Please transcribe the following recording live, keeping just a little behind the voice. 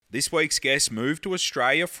This week's guest moved to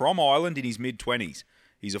Australia from Ireland in his mid-20s.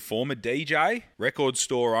 He's a former DJ, record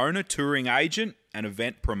store owner, touring agent, and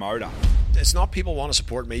event promoter. It's not people want to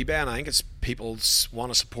support me, Ben. I think it's people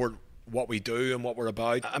want to support what we do and what we're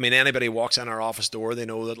about. I mean, anybody walks in our office door, they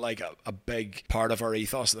know that like a big part of our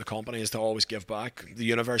ethos of the company is to always give back. The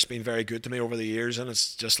universe has been very good to me over the years, and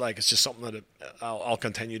it's just something that I'll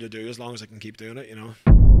continue to do as long as I can keep doing it, you know.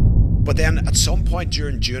 But then at some point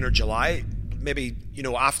during June or July, maybe, you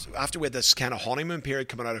know, after we had this kind of honeymoon period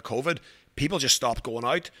coming out of COVID, people just stopped going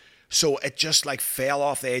out. So it just like fell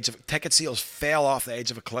off the edge of, ticket sales fell off the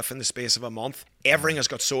edge of a cliff in the space of a month. Everything has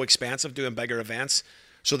got so expensive doing bigger events.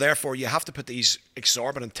 So therefore you have to put these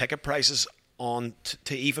exorbitant ticket prices on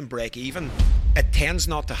to even break even. It tends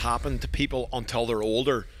not to happen to people until they're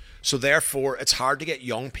older. So therefore it's hard to get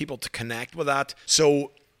young people to connect with that.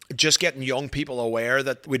 So just getting young people aware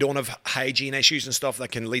that we don't have hygiene issues and stuff that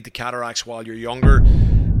can lead to cataracts while you're younger.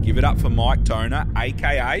 Give it up for Mike Toner,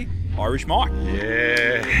 a.k.a. Irish Mike.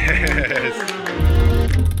 Yes.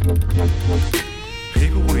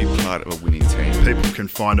 People want to be part of a winning team. People can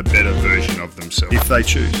find a better version of themselves if they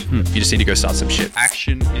choose. You just need to go start some shit.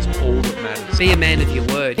 Action is all that matters. Be a man of your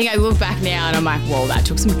word. I think I look back now and I'm like, whoa, that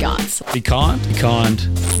took some guts. Be kind, be kind,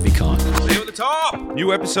 be kind. See you at the top.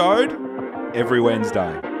 New episode every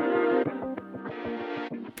Wednesday.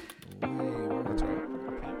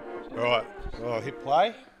 All right. Well, hit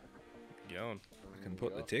play. Going. I can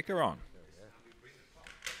put the ticker on.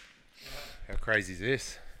 How crazy is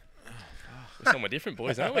this? We're somewhere different,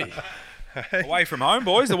 boys, aren't we? Away from home,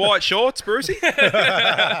 boys. The white shorts, Brucey.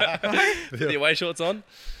 The away shorts on.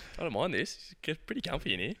 I don't mind this. It gets pretty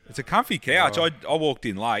comfy in here. It's a comfy couch. I walked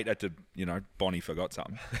in late. Had to, Bonnie forgot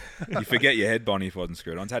something. You forget your head, Bonnie, if it wasn't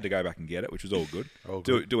screwed on. So I had to go back and get it, which was all good.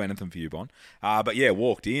 Do anything for you, Bon. But yeah,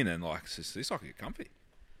 walked in and like, it's like a comfy.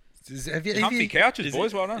 Comfy couches,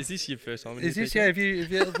 boys. Well done. Is this your first time? Is this? Yeah. Have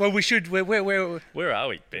you, well, we should. Where are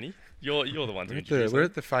we, Benny? You're the one to introduce. We're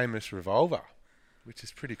at the famous Revolver, which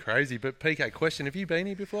is pretty crazy. But PK, question: have you been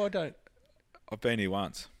here before? I don't. I've been here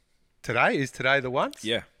once. Is today the once?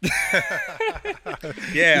 Yeah.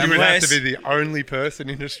 Yeah. You would have to be the only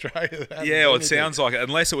person in Australia. Yeah, well, it sounds like it.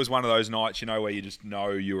 Unless it was one of those nights, where you just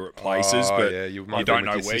know you were at places, but yeah, you don't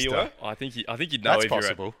know where you were. I think you'd know That's if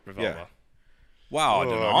possible. You're at Revolver. Yeah. Well, I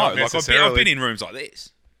don't know. Not I've been in rooms like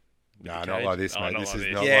this. No, not like this, mate. This is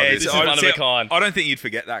not Yeah, like this this. is one of a kind. I don't think you'd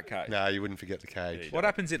forget that cage. No, you wouldn't forget the cage. What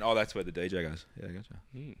happens in? Oh, that's where the DJ goes. Yeah, gotcha.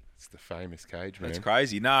 It's the famous cage, man. That's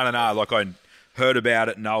crazy. No. Like I heard about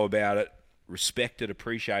it, know about it, respect it,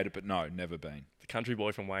 appreciate it, but no, never been. The country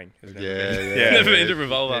boy from Wang. Has Yeah. Never been to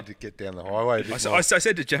Revolver. Had to get down the highway. I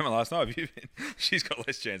said to Gemma last night, have you been? She's got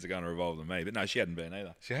less chance of going to Revolver than me, but no, she hadn't been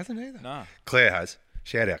either. She hasn't either. No. Claire has.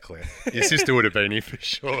 Shout out, Claire. Your sister would have been here for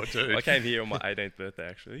sure, dude. I came here on my 18th birthday,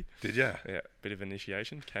 actually. Did you? Yeah, bit of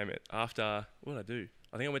initiation. Came after, what did I do?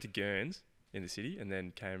 I think I went to Gurns in the city and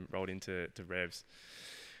then rolled into Revs,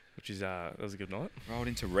 which is, that was a good night. Rolled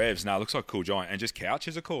into Revs. No, it looks like a cool giant. And just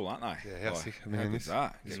couches are cool, aren't they? Yeah, how sick. I mean, how good's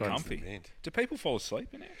that? This Get one's comfy. the mint. Do people fall asleep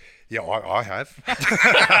in here? Yeah, I have.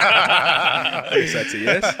 I guess that's a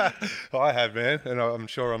yes. I have, man. And I'm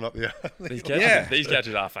sure I'm not the only These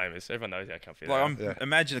couches are famous. Everyone knows how comfy they are.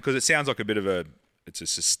 Imagine, because it sounds like it's a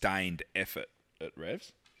sustained effort at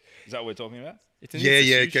Revs. Is that what we're talking about? It's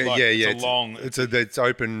a long. It's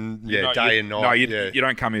open, day and night. No, you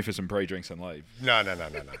don't come here for some pre-drinks and leave. No.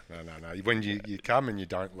 When you come and you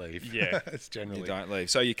don't leave. Yeah, it's generally you don't leave.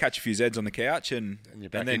 So you catch a few Zeds on the couch and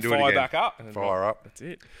then fire fire back up. Fire up. That's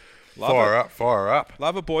it. Fire up.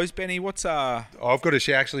 Love it, boys. Benny, what's I've got to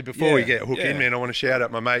shout, actually, before we get hooked in, man, I want to shout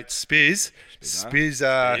out my mate Spiz. Spiz,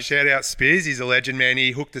 shout out Spiz. He's a legend, man.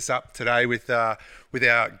 He hooked us up today with our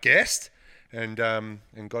guest and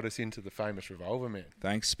got us into the famous Revolver, man.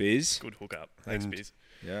 Thanks, Spiz. Good hookup. Thanks, Spiz.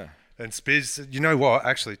 Yeah. And Spiz, you know what?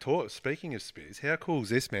 Actually, speaking of Spiz, how cool is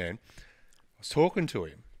this, man? I was talking to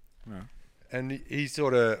him. Yeah. And he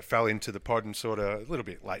sort of fell into the pod and sort of a little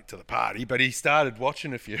bit late to the party, but he started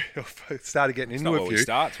watching a few, started getting into a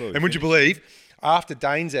few. And would you believe, after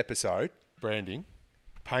Dane's episode, branding,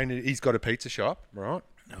 he's got a pizza shop, right?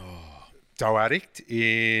 Oh. Dough Addict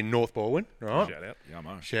in North Baldwin, right? Shout out. Yeah,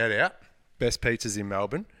 man. Shout out. Best pizzas in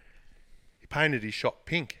Melbourne. He painted his shop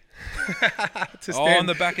pink. On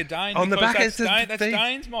the back of Dane. On the back that's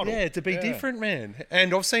Dane's model. Yeah, to be different, man.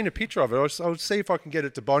 And I've seen a picture of it. I'll see if I can get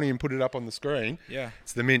it to Bonnie and put it up on the screen. Yeah.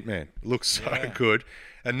 It's the mint, man. It looks so good.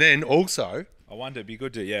 And then also, I wonder, it'd be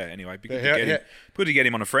good to, anyway, be good to get him. Good to get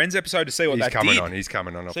him on a Friends episode to see what that did. He's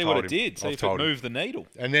coming on. See what it did. See if it moved the needle.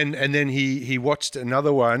 And then he watched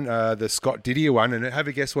another one, the Scott Didier one, and have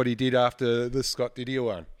a guess what he did after the Scott Didier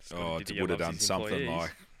one. It would have done something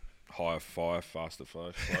like higher fire, faster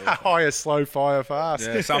fire. Higher, slow, fire, fast.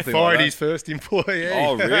 Yeah, something Fired like that. his first employee.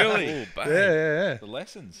 Oh, really? Yeah. The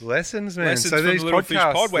lessons. Lessons, man. Lessons So from these the Little Fish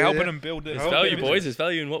podcasts, Pod. We're yeah. helping them build it. There's value, boys. There's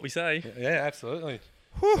value in what we say. Yeah, absolutely.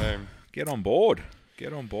 Get on board.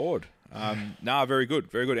 Get on board. Very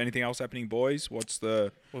good. Very good. Anything else happening, boys? What's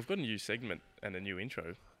the... We've got a new segment and a new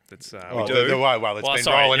intro. That's Well, it's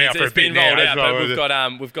been rolling out for a it's been been rolled now.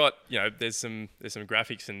 out, but we've got there's some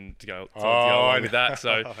graphics and to go along with that.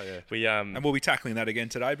 So we And we'll be tackling that again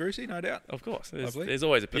today, Brucey, no doubt. of course Lovely. there's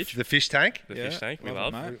always a pitch. The fish tank. The fish tank we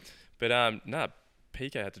love love. it, But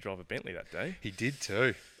PK had to drive a Bentley that day. He did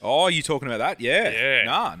too. Oh, you talking about that? Yeah.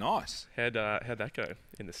 Yeah. Nice. How'd that go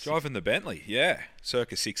in the Driving the Bentley, yeah.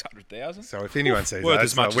 Circa 600,000. So if anyone sees Worth that,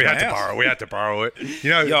 as much as we my had to house. borrow. We had to borrow it. You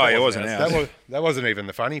know, Yeah, it wasn't ours. That wasn't even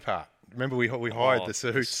the funny part. Remember, we hired the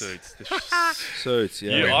suits. Suits,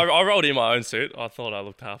 yeah. Yeah, I rolled in my own suit. I thought I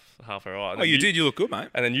looked half alright. Oh, you did. You look good, mate.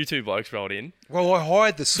 And then you two blokes rolled in. Well, I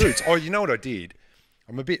hired the suits. You know what I did?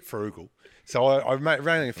 I'm a bit frugal. So I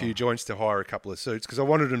ran a few joints to hire a couple of suits because I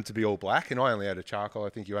wanted them to be all black, and I only had a charcoal. I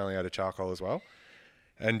think you only had a charcoal as well.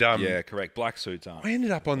 And yeah, correct. Black suits aren't. I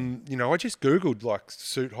ended up on, I just Googled like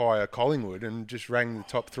suit hire Collingwood and just rang the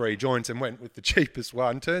top 3 joints and went with the cheapest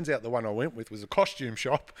one. Turns out the one I went with was a costume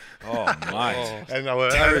shop. Oh, mate. And they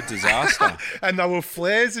were Terror disaster. and they were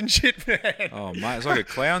flares and shit, man. Oh, mate, it's like a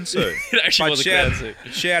clown suit. It actually was a clown suit.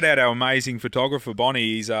 Shout out our amazing photographer, Bonnie.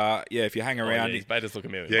 He's, if you hang around... He's made us look a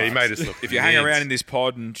million. Yeah, he bucks. made us look. If you hang around in this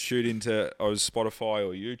pod and shoot into Spotify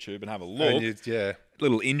or YouTube and have a look,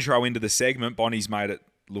 little intro into the segment, Bonnie's made it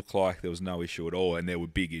look like there was no issue at all, and there were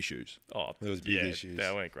big issues. Oh, there was big issues.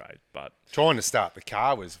 They weren't great, but trying to start the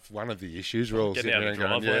car was one of the issues. We're all getting sitting out of there the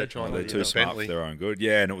going, driveway. trying They're to too smart Bentley for their own good.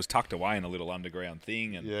 Yeah, and it was tucked away in a little underground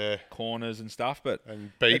thing and corners and stuff, but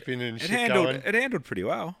and beeping and it shit handled going. it handled pretty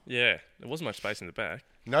well. yeah, there wasn't much space in the back.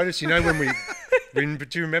 Notice, when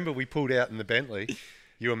do you remember we pulled out in the Bentley?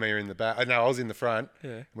 You and me are in the back. No, I was in the front. Yeah.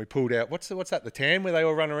 And we pulled out. What's that? The tan where they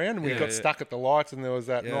all run around, and we got stuck at the lights, and there was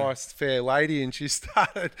that nice fair lady, and she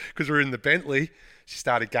started because we're in the Bentley. She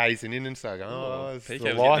started gazing in and started going, "Oh, it's PK the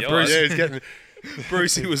was light." getting the eyes. Yeah, he's getting.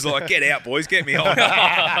 Brucey was like, "Get out, boys, get me on."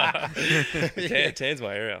 Tan's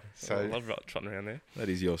my area. So- I love trotting around there. That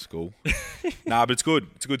is your school. Nah, but it's good.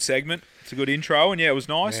 It's a good segment. It's a good intro, and yeah, it was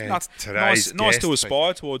nice. Man, nice today's nice to guest,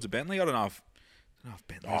 aspire towards a Bentley. I don't know if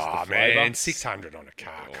Bentley's Oh the flavour. man, 600 on a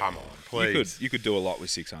car. Come on, please. You could do a lot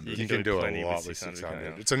with 600. You can do a plenty lot with with 600, 600.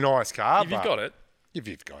 can't you? It's a nice car. If you've got it, If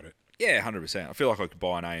you've got it. Yeah, 100%. I feel like I could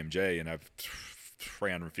buy an AMG and have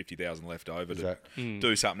 350,000 left over to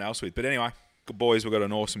do something else with. But anyway, good boys, we've got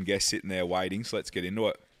an awesome guest sitting there waiting, so let's get into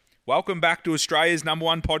it. Welcome back to Australia's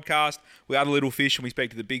 #1 podcast. We are the Little Fish, and we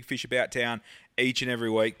speak to the big fish about town each and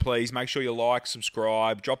every week. Please make sure you like,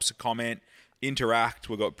 subscribe, drop us a comment, interact.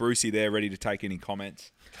 We've got Brucey there ready to take any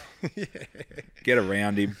comments. Get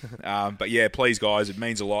around him. But yeah, please, guys, it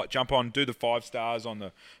means a lot. Jump on, do the 5 stars on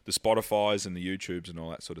the Spotifys and the YouTubes and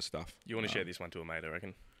all that sort of stuff. you want to share this one to a mate, I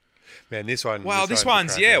reckon. Man, this one. Well, this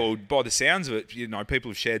one's one's, a cracker. well, by the sounds of it,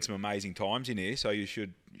 people have shared some amazing times in here, so you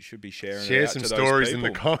should be sharing Share it out some to those stories in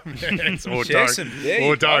people. the comments, or Share don't, some- there or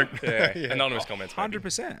you go. don't. Yeah, anonymous comments. maybe.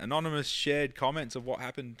 100%. Anonymous shared comments of what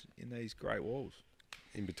happened in these great walls.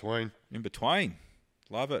 In between. In between.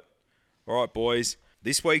 Love it. All right, boys.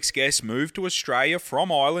 This week's guest moved to Australia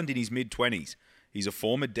from Ireland in his mid-20s. He's a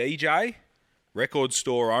former DJ, record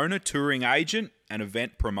store owner, touring agent, and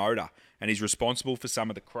event promoter. And he's responsible for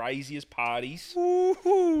some of the craziest parties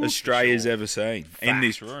Australia's ever seen. In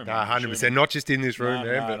this room. 100%. Not just in this room,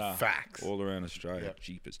 man, but no. facts. All around Australia. Yep.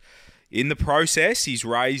 Jeepers. In the process, he's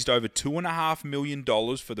raised over $2.5 million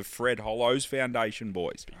for the Fred Hollows Foundation,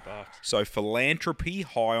 boys. So philanthropy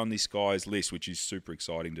high on this guy's list, which is super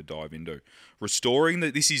exciting to dive into.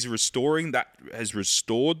 That has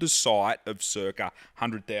restored the sight of circa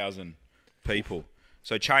 100,000 people.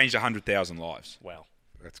 So changed 100,000 lives. Wow.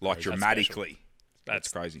 That's Like crazy. dramatically. That's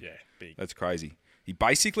crazy. Yeah, big. That's crazy. He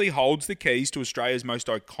basically holds the keys to Australia's most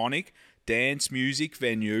iconic dance music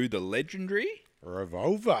venue, the legendary...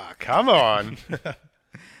 Revolver. Come on.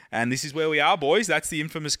 And this is where we are, boys. That's the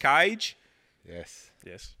infamous cage. Yes.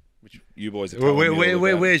 Yes. Which You boys are telling me all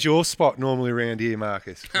about it. Where's your spot normally around here,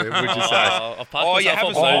 Marcus? Where would you say? I've parked Oh, you myself have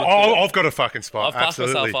on a those- spot. I've got a fucking spot. I've passed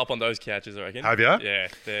Absolutely. myself up on those couches, I reckon. Have you?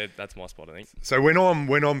 Yeah, that's my spot, I think. So when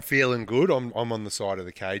I'm feeling good, I'm on the side of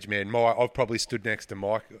the cage, man. I've probably stood next to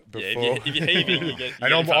Mike before. Yeah, if you're heaving, you get.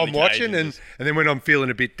 And I'm watching, and then when I'm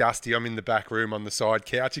feeling a bit dusty, I'm in the back room on the side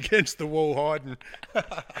couch against the wall hiding.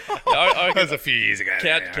 That was a few years ago.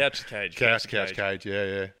 Couch to cage. Couch, cage.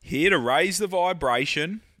 Yeah. Here to raise the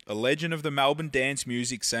vibration a legend of the Melbourne dance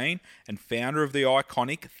music scene and founder of the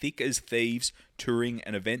iconic Thick as Thieves touring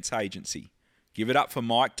and events agency. Give it up for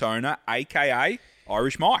Mike Toner, a.k.a.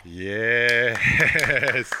 Irish Mike.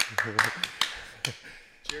 Yes.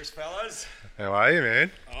 Cheers, fellas. How are you,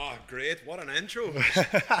 man? Oh, great. What an intro.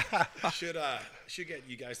 Should get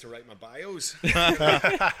you guys to write my bios. Who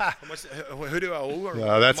do I owe? Or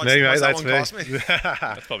No, that's me, mate. That's me.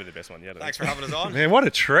 That's probably the best one yet. Thanks for having us on. Man, what a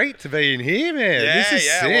treat to be in here, man. This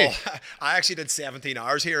is sick. Well, I actually did 17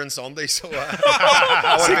 hours here on Sunday, so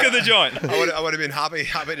Sick of the joint. I would have been happy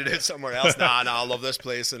to do it somewhere else. Nah, I love this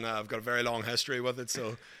place, and I've got a very long history with it,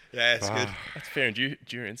 so yeah, it's good. That's fair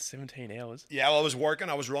endurance, 17 hours. Yeah, well,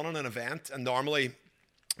 I was running an event, and normally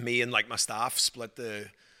me and like my staff split the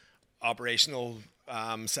operational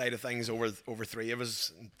side of things over three of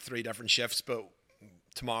us, 3 different shifts. But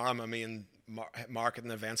tomorrow, me and marketing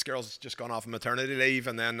events girls just gone off on maternity leave,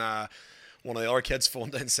 and then one of the other kids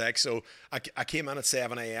phoned in sick. So I came in at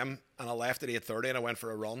 7 a.m. and I left at 8:30 and I went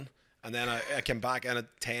for a run, and then I came back in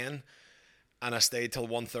at 10 and I stayed till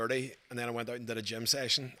 1:30, and then I went out and did a gym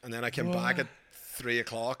session, and then I came back at 3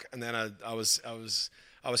 o'clock, and then I was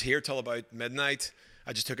here till about midnight.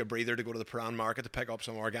 I just took a breather to go to the Paran market to pick up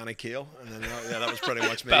some organic kale, and then that was pretty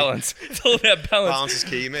much me. Balance. It's all about balance. Balance is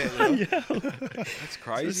key, mate. You know? That's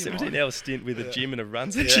crazy. 17-hour stint with a gym and a run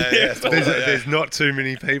Yeah, session. yeah, There's not too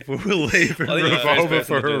many people who will leave a I think you're the first Revolver person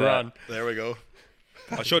for to do a that. run. There we go.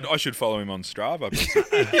 I should follow him on Strava.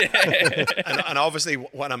 And obviously,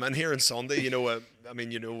 when I'm in here on Sunday,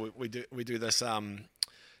 we do this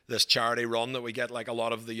this charity run that we get like a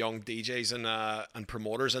lot of the young DJs and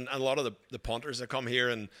promoters and a lot of the punters that come here,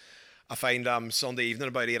 and I find Sunday evening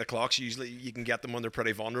about 8 o'clock, so usually you can get them when they're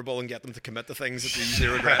pretty vulnerable and get them to commit to things that they usually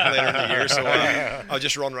regret later in the year. So I'll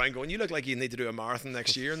just run around going, you look like you need to do a marathon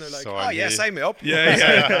next year. And they're like, So yeah, sign me up.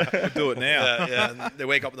 Yeah. We'll do it now. Yeah. And they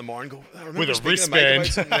wake up in the morning and go, I remember With a speaking to Mike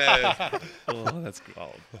wristband. about something." Oh, that's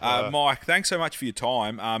gold. Mike, thanks so much for your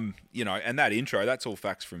time. And that intro, that's all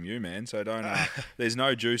facts from you, man. So don't. There's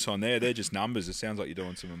no juice on there. They're just numbers. It sounds like you're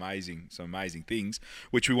doing some amazing things,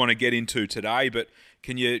 which we want to get into today. But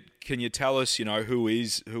can you tell us, who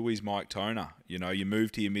is Mike Toner? You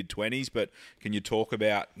moved to your mid-20s, but can you talk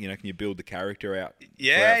about, can you build the character out?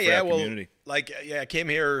 For our community? I came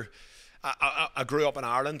here. I grew up in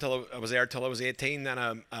Ireland till I was there till I was 18.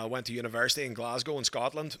 Then I went to university in Glasgow in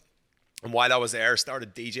Scotland. And while I was there, I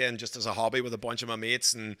started DJing just as a hobby with a bunch of my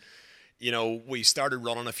mates. And, we started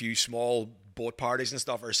running a few small boat parties and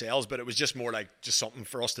stuff ourselves, but it was just more like just something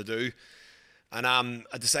for us to do. And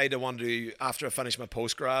I decided I wanted to do, after I finished my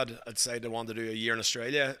postgrad, I decided I wanted to do a year in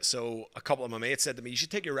Australia. So a couple of my mates said to me, you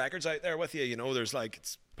should take your records out there with you. There's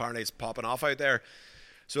apparently it's popping off out there.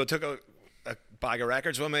 So I took a bag of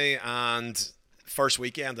records with me, and first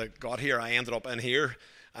weekend I got here, I ended up in here.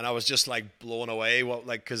 And I was just like blown away.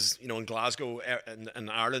 Because in Glasgow and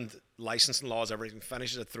Ireland, licensing laws, everything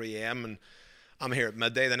finishes at 3 a.m. and I'm here at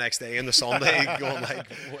midday the next day on the Sunday, going like,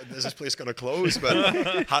 is this place going to close? But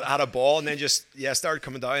had a ball, and then started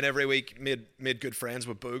coming down every week. Made good friends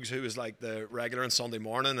with Boogs, who was like the regular on Sunday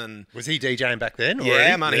morning. And was he DJing back then?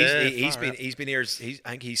 Yeah, man. He's been here. I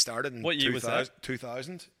think he started in what year was that?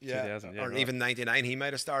 2000. 2000, yeah, or right. even 99. He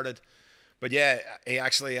might have started. But yeah, he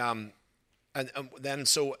actually And then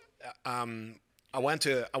I went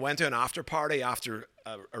to an after party after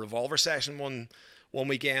a Revolver session one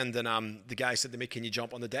weekend, and the guy said to me, "Can you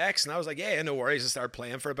jump on the decks?" And I was like, "Yeah, no worries." I started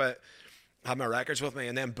playing for a bit, had my records with me,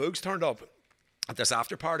 and then Boogs turned up at this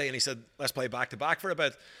after party, and he said, "Let's play back to back for a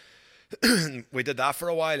bit." We did that for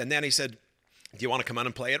a while, and then he said, "Do you want to come in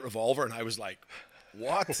and play at Revolver?" And I was like,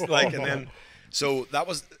 "What?" And then. So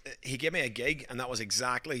he gave me a gig, and that was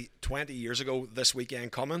exactly 20 years ago this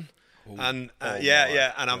weekend coming. And and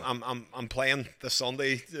I'm playing this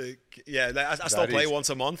Sunday. I still play once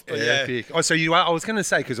a month. But epic. Oh, so I was going to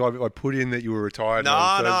say, because I put in that you were retired. No,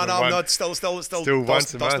 I'm not. Still once dust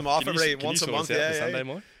a them off Can once you a month. sort us out for Sunday,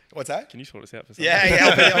 Mike? What's that? Can you sort us out for Sunday?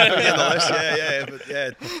 I'll be on the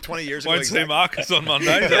list. But 20 years ago. Won't see Marcus on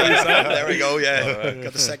Monday. Is that what you're saying? There we go.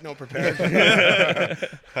 Got the sick note prepared.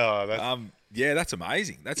 That's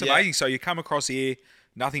amazing. That's amazing. So you come across here,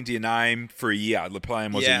 nothing to your name for a year. The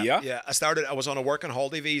plan was a year. Yeah, I was on a work and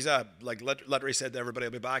holiday visa. Like literally said to everybody,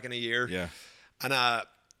 I'll be back in a year. Yeah. And I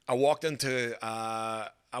walked into I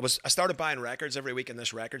started buying records every week in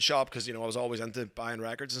this record shop because I was always into buying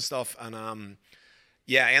records and stuff. And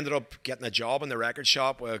I ended up getting a job in the record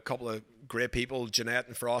shop with a couple of great people, Jeanette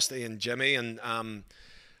and Frosty and Jimmy. And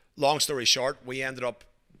long story short, we ended up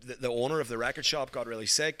the owner of the record shop got really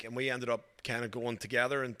sick, and we ended up kind of going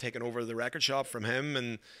together and taking over the record shop from him.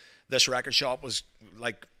 And this record shop was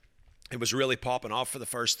like it was really popping off for the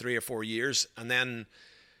first 3 or 4 years, and then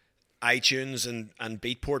iTunes and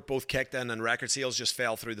Beatport both kicked in, and record sales just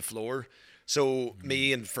fell through the floor. So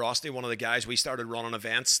me and Frosty, one of the guys, we started running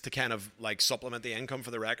events to kind of like supplement the income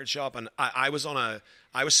for the record shop. And I was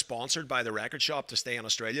sponsored by the record shop to stay in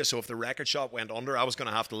Australia. So if the record shop went under, I was going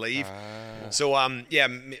to have to leave. So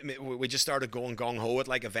we just started going gung ho at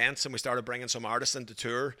like events, and we started bringing some artists into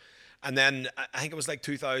tour. And then I think it was like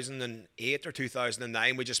 2008 or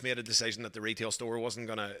 2009, we just made a decision that the retail store wasn't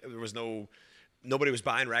gonna. Nobody was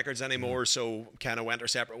buying records anymore, so kind of went our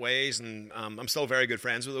separate ways. And I'm still very good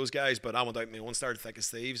friends with those guys, but I went out on my own, started Thick as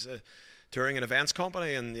Thieves, touring an events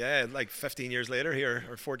company, and yeah, like 15 years later here,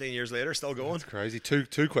 or 14 years later, still going. That's crazy.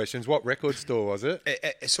 Two questions. What record store was it?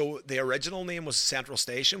 So the original name was Central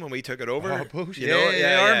Station when we took it over. Oh, bullshit. You know?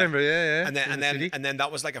 I remember. Yeah. And then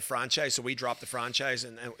that was like a franchise, so we dropped the franchise,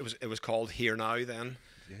 and it was called Here Now then.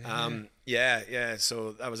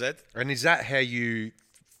 So that was it. And is that how you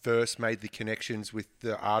first made the connections with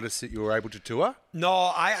the artists that you were able to tour? No,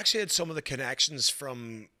 I actually had some of the connections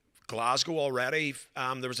from Glasgow already.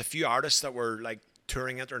 There was a few artists that were like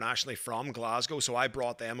touring internationally from Glasgow, so I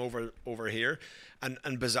brought them over here. And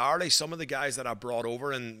bizarrely, some of the guys that I brought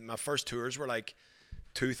over in my first tours were like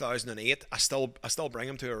 2008. I still bring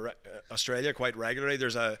them to Australia quite regularly.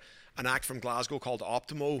 There's an act from Glasgow called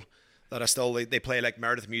Optimo that they play like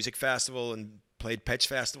Meredith Music Festival and played Pitch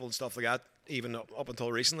Festival and stuff like that, even up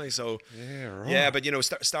until recently. So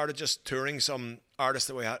but started just touring some artists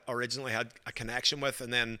that we originally had a connection with.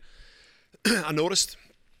 And then I noticed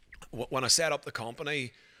when I set up the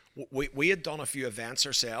company, we had done a few events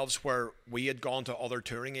ourselves where we had gone to other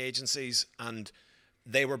touring agencies and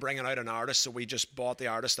they were bringing out an artist, so we just bought the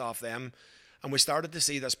artist off them. And we started to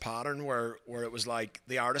see this pattern where it was like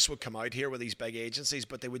the artists would come out here with these big agencies,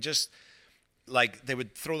 but they would just they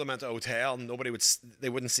would throw them into a hotel and they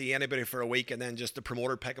wouldn't see anybody for a week, and then just the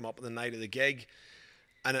promoter would pick them up on the night of the gig.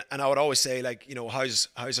 And I would always say, like, how's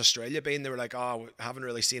Australia been? They were like, we haven't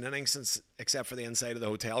really seen anything except for the inside of the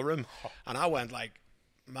hotel room. And I went like,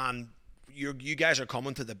 man, you guys are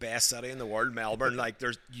coming to the best city in the world, Melbourne. Like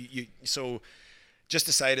so just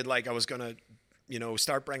decided like I was gonna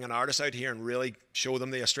start bringing artists out here and really show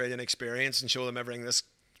them the Australian experience and show them everything this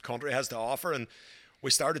country has to offer. And we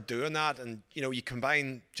started doing that, and you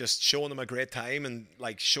combine just showing them a great time and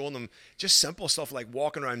like showing them just simple stuff like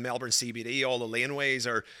walking around Melbourne CBD, all the laneways,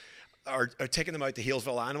 or taking them out to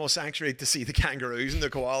Hillsville Animal Sanctuary to see the kangaroos and the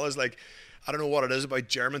koalas. Like, I don't know what it is about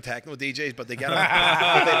German techno DJs, but they get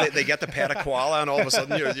they get to pet a koala, and all of a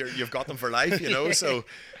sudden you've got them for life, So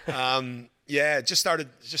just started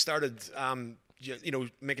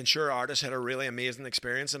making sure artists had a really amazing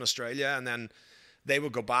experience in Australia, and then they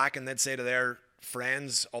would go back and they'd say to their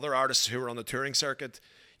friends, other artists who were on the touring circuit,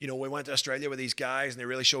 we went to Australia with these guys and they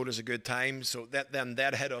really showed us a good time. So then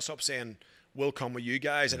they'd hit us up saying, we'll come with you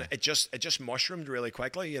guys. And it just mushroomed really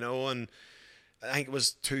quickly, and I think it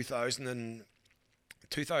was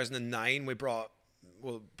 2009 we brought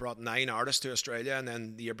 9 artists to Australia, and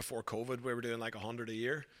then the year before COVID we were doing like 100 a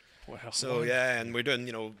year. Wow. So and we're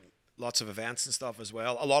doing lots of events and stuff as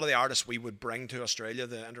well. A lot of the artists we would bring to Australia,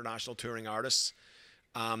 the international touring artists,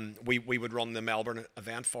 we would run the Melbourne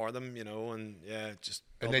event for them, and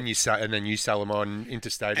then you sell them on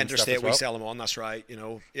interstate and stuff as well? We sell them on, that's right.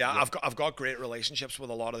 I've got great relationships with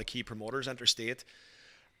a lot of the key promoters interstate,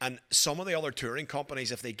 and some of the other touring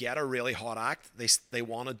companies, if they get a really hot act, they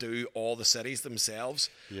want to do all the cities themselves.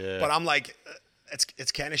 But I'm like,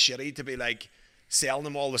 it's kind of shitty to be like selling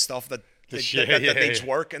them all the stuff that needs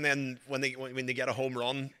work, and then when they get a home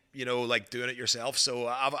run, like doing it yourself. So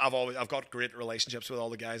I've got great relationships with all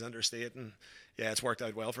the guys interstate, and it's worked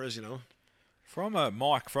out well for us. I'm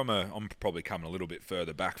probably coming a little bit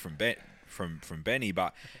further back from Benny,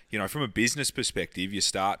 but from a business perspective, you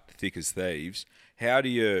start Thick as Thieves. How do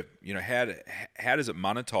you how does it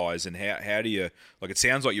monetize, and how do you, like, it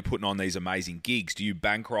sounds like you're putting on these amazing gigs. Do you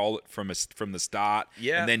bankroll it from the start?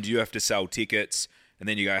 Yeah. And then do you have to sell tickets, and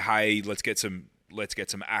then you go, hey, let's get some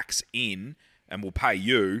acts in, and we'll pay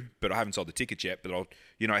you, but I haven't sold the tickets yet. But how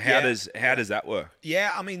does that work?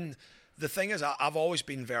 Yeah, I mean, the thing is, I've always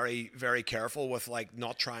been very, very careful with like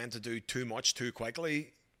not trying to do too much too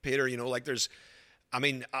quickly, Peter.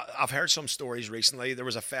 I've heard some stories recently. There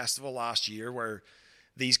was a festival last year where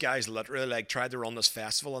these guys literally like tried to run this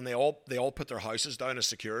festival, and they all put their houses down as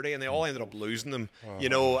security, and they all ended up losing them.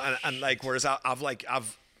 And like, whereas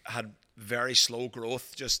I've had very slow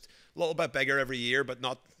growth, just a little bit bigger every year, but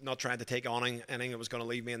not trying to take on anything that was going to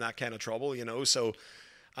leave me in that kind of trouble, So,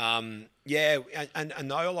 and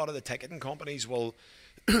now a lot of the ticketing companies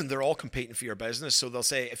they're all competing for your business. So they'll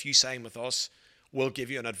say, if you sign with us, we'll give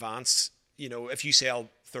you an advance. You know, if you sell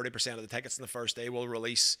 30% of the tickets in the first day, we'll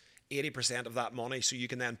release 80% of that money, so you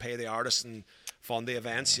can then pay the artists and fund the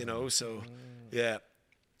events. You know, so yeah.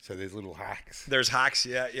 So there's little hacks. There's hacks,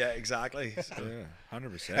 yeah, exactly. So. Yeah,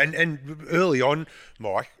 100%. And early on,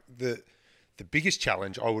 Mike, the biggest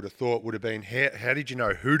challenge I would have thought would have been how did you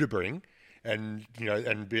know who to bring, and you know,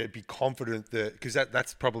 and be confident that, because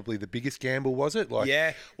that's probably the biggest gamble, was it? Like,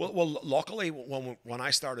 yeah. Well, luckily when I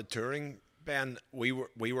started touring, Ben, we were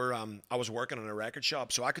I was working in a record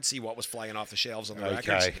shop, so I could see what was flying off the shelves on the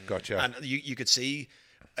records. Okay, gotcha. And you could see.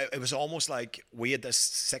 It was almost like we had this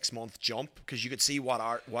 6-month jump, because you could see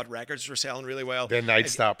what records were selling really well. Then they'd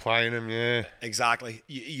start playing them, yeah. Exactly.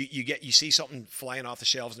 You see something flying off the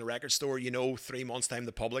shelves in the record store. You know, 3 months time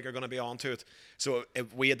the public are going to be onto it. So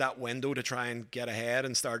we had that window to try and get ahead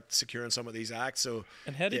and start securing some of these acts. So.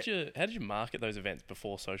 And how did you market those events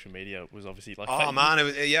before social media was obviously like? Oh man,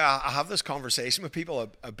 I have this conversation with people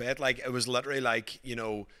a bit. Like, it was literally like, you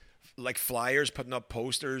know, like flyers, putting up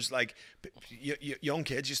posters. Like young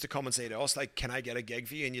kids used to come and say to us, like, "Can I get a gig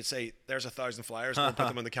for you?" And you'd say, "There's 1,000 flyers." And we'll put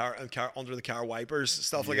them in the car under the car wipers,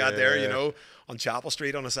 stuff like that. There, you know, on Chapel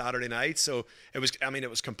Street on a Saturday night. So it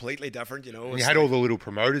was completely different. You know, and you had all the little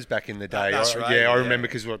promoters back in the day. That's right. Yeah, I remember,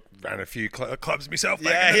 because I ran a few clubs myself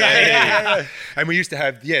back in the day. Yeah. And we used to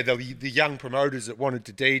have the young promoters that wanted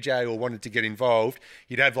to DJ or wanted to get involved.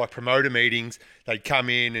 You'd have like promoter meetings. They'd come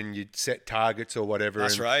in and you'd set targets or whatever.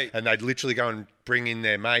 That's right. And they'd literally go and bring in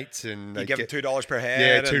their mates, and they'd give them $2 per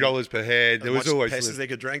head. Yeah, $2 per head. There was always pisses they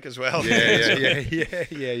could drink as well.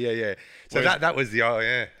 Yeah. So that was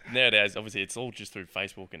the Nowadays, obviously, it's all just through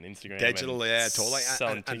Facebook and Instagram. Digital, totally.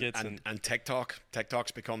 Selling tickets and TikTok.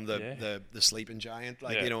 TikTok's become the sleeping giant.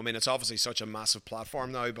 Like, you know, I mean, it's obviously such a massive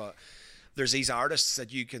platform now, but there's these artists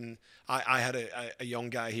that you can. I had a young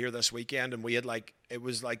guy here this weekend, and we had it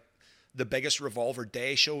was like the biggest Revolver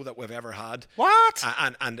day show that we've ever had. What?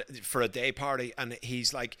 And for a day party, and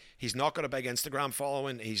he's not got a big Instagram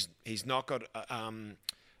following. He's not got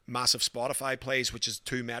massive Spotify plays, which is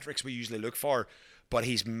 2 metrics we usually look for, but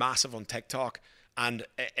he's massive on TikTok, and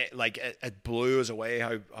it blew us away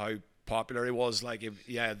how popular he was.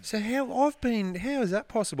 So how is that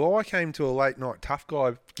possible? I came to a late night Tough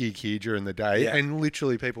Guy gig here during the day, and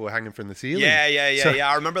literally people were hanging from the ceiling. Yeah.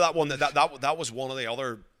 I remember that one. That was one of the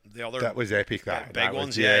other. That was epic. Big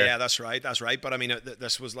ones. Yeah. That's right. But I mean,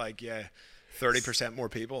 this was 30% more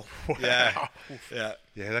people. Wow. Yeah.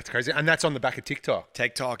 Yeah, that's crazy. And that's on the back of TikTok.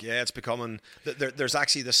 TikTok, yeah, it's becoming. There's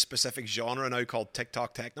actually this specific genre now called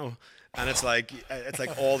TikTok techno, and it's like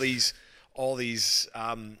all these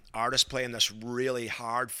artists playing this really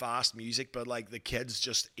hard, fast music, but like the kids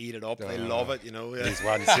just eat it up. They love it, you know. Yeah. There's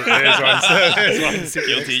one sick.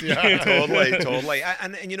 Guilty. Totally.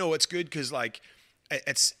 And you know, it's good because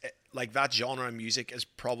it's like that genre of music is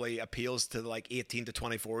probably appeals to 18 to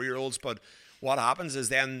 24-year-olds, but what happens is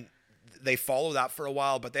then they follow that for a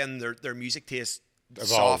while, but then their music taste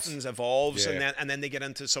evolves, and then they get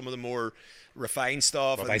into some of the more refined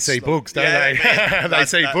stuff. Well, they see bugs, don't they? They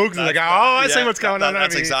see bugs and they go, "Oh, I see what's going on."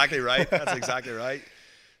 That's exactly right. That's exactly right.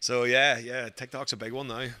 So yeah, TikTok's a big one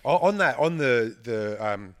now. On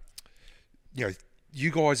the you know,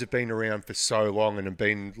 you guys have been around for so long and have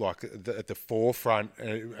been at the forefront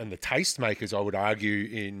and the tastemakers, I would argue,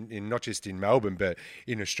 in not just in Melbourne but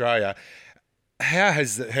in Australia. How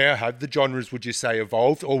have the genres, would you say,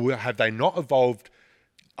 evolved, or have they not evolved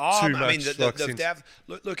too much? I mean,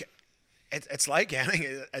 look, it's like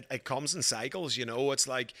anything. It comes in cycles, you know. It's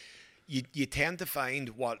like you tend to find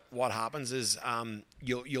what happens is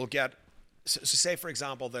you'll get. So say, for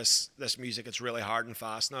example, this music, it's really hard and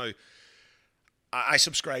fast now. I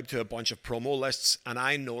subscribe to a bunch of promo lists, and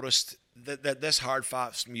I noticed that this hard,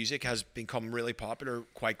 fast music has become really popular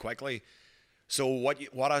quite quickly. So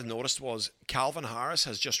what I noticed was Calvin Harris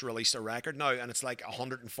has just released a record now, and it's like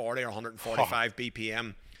 140 or 145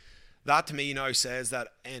 BPM. That to me now says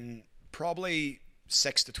that in probably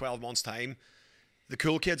 6 to 12 months' time, the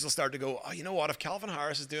cool kids will start to go, "Oh, you know what? If Calvin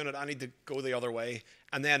Harris is doing it, I need to go the other way."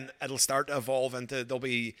 And then it'll start to evolve into there'll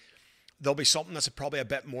be something that's probably a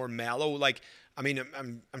bit more mellow. Like, I mean,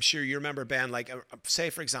 I'm sure you remember, Ben, say,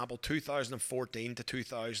 for example, 2014 to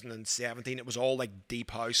 2017, it was all like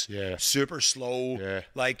deep house, super slow,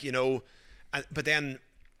 you know, but then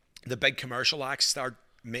the big commercial acts start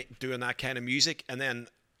doing that kind of music, and then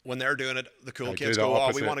when they're doing it, the cool kids go,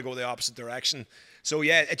 "Oh, we want to go the opposite direction." So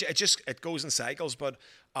yeah, it goes in cycles, but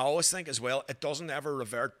I always think as well, it doesn't ever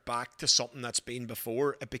revert back to something that's been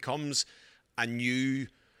before. It becomes a new.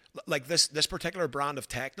 Like this particular brand of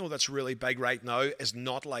techno that's really big right now is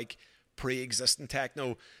not like pre-existing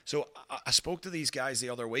techno. So I spoke to these guys the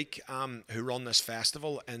other week who run this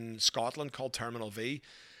festival in Scotland called Terminal V,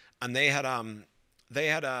 and they had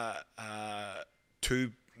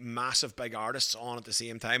two massive big artists on at the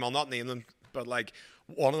same time. I'll not name them, but like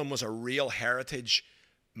one of them was a real heritage,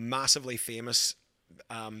 massively famous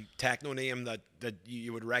techno name that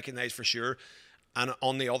you would recognize for sure. And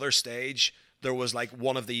on the other stage, there was like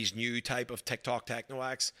one of these new type of TikTok techno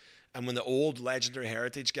acts. And when the old legendary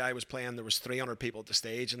heritage guy was playing, there was 300 people at the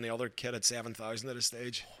stage, and the other kid had 7,000 at the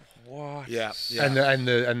stage. What? Yeah. And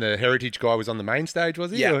the heritage guy was on the main stage,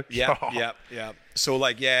 was he? Yeah. So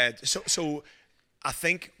like, So I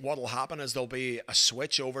think what'll happen is there'll be a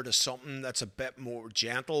switch over to something that's a bit more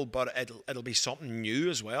gentle, but it'll be something new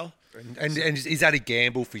as well. And is that a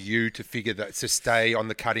gamble for you to figure that to stay on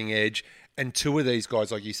the cutting edge? And two of these guys,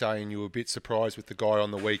 like you're saying, you were a bit surprised with the guy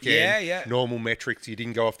on the weekend. Yeah. Normal metrics, you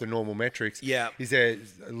didn't go off the normal metrics. Yeah. Is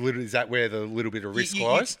that where the little bit of risk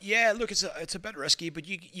lies? Yeah. Look, it's a bit risky, but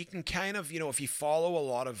you can kind of, if you follow a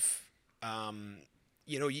lot of,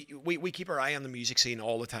 we keep our eye on the music scene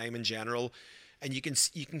all the time in general, and you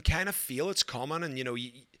can kind of feel it's coming, and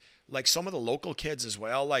like some of the local kids as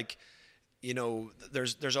well, like.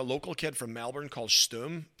 There's a local kid from Melbourne called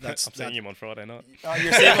Stum. I'm seeing him on Friday night. Oh,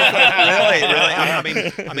 you're seeing him?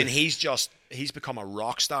 Really? I mean, he's become a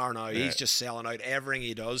rock star now. Yeah. He's just selling out everything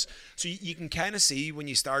he does. So you can kind of see when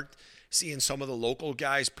you start seeing some of the local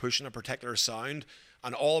guys pushing a particular sound,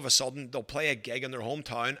 and all of a sudden they'll play a gig in their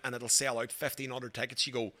hometown and it'll sell out 1,500 tickets.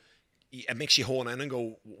 It makes you hone in and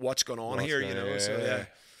go, what's going on here? So yeah.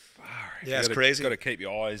 Yeah, it's crazy. Got to keep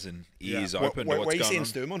your eyes and ears open. Where are you seeing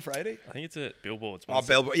Stum on Friday? I think it's at Billboards. Oh,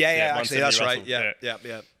 Billboard. Yeah, actually, that's right. Yeah.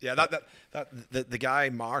 The guy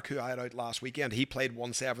Mark who I had out last weekend, he played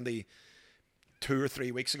 170 2 or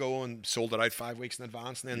 3 weeks ago and sold it out 5 weeks in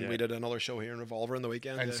advance, and then we did another show here in Revolver on the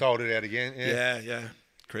weekend and sold it out again. Yeah.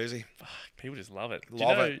 Crazy. People just love it.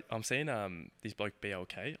 Love it. I'm seeing this bloke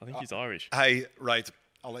BLK. I think he's Irish. Hey, right.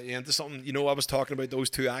 I'll let you into something. I was talking about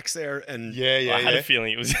those two acts there, and I had a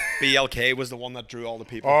feeling it was BLK was the one that drew all the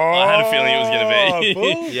people. Oh, I had a feeling it was going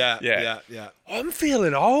to be. Yeah. I'm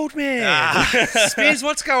feeling old, man. Spears,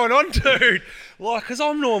 what's going on, dude? Like, because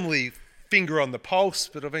I'm normally finger on the pulse,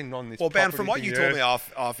 but I've been on this. Well, Ben, from what you told me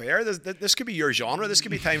off air, this could be your genre. This could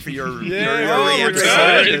be time for your true.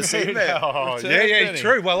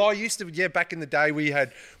 Well, I used to, back in the day, we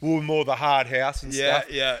were more the hard house and stuff.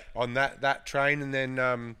 On that train, and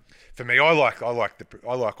then for me, I like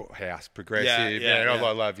house progressive.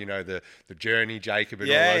 I love the Journey, Jacob, and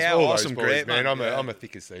all those boys, great, man. I'm a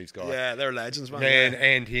thick as thieves guy. Yeah, they're legends, man.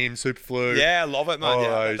 And him, Superflu. Yeah, love it,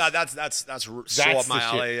 man. That's so up my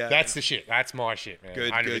alley. Yeah. That's the shit. That's my shit, man.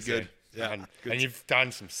 Good. Yeah, and you've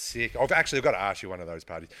done some sick. I've got to ask you one of those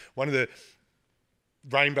parties. One of the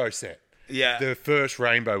Rainbow set. Yeah. The first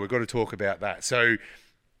Rainbow. We've got to talk about that. So.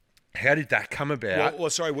 How did that come about? Well,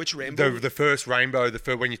 sorry, which Rainbow? The first Rainbow,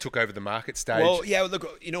 when you took over the market stage. Well, yeah,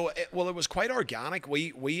 look, it was quite organic.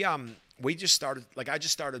 We just started, I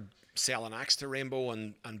just started selling acts to Rainbow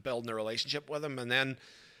and building a relationship with them, and then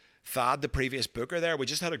Thad, the previous booker there, we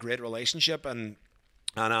just had a great relationship, and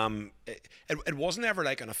it wasn't ever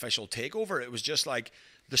like an official takeover. It was just like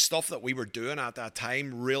the stuff that we were doing at that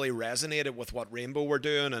time really resonated with what Rainbow were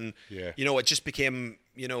doing, and it just became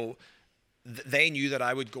they knew that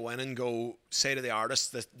I would go in and say to the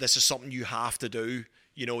artist that this is something you have to do.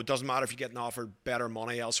 It doesn't matter if you're getting offered better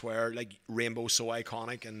money elsewhere. Like Rainbow's so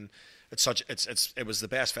iconic, and it was the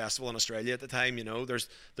best festival in Australia at the time.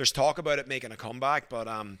 There's talk about it making a comeback, but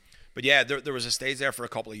yeah, there was a stage there for a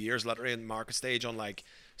couple of years, literally in market stage on like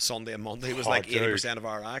Sunday and Monday. It was 80% of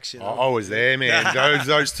our acts. I was there, man.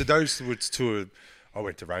 those were two. I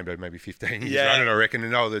went to Rainbow maybe 15 years running, I reckon,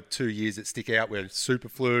 and the 2 years that stick out were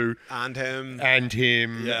Superflu and him,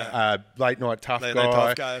 Late Night Tough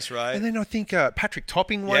Guy, that's right. And then I think Patrick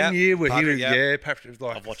Topping one year where Patrick was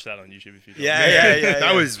like, I've watched that on YouTube a few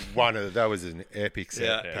times. That was an epic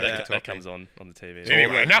set. That comes on the TV.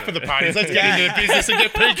 Anyway, enough of the parties. Let's get into the business and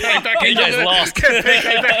get PK back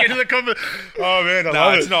into the conversation. Oh man, I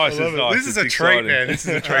love it. It's nice. This is a treat, man. This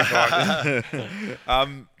is a treat,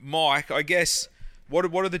 Mike. Mike, I guess. What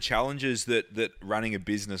are the challenges that running a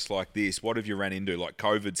business like this? What have you ran into? Like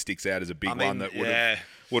COVID sticks out as a big one that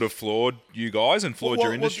would have floored you guys and floored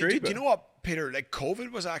your industry. Do you know what, Peter? Like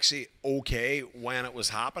COVID was actually okay when it was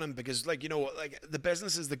happening because, the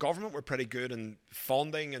businesses, the government were pretty good in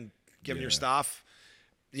funding and giving your staff,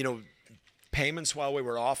 payments while we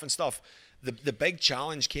were off and stuff. The big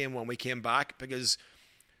challenge came when we came back because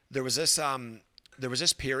there was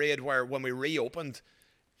this period where when we reopened.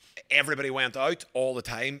 everybody went out all the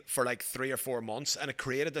time for like 3 or 4 months, and it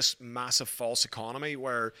created this massive false economy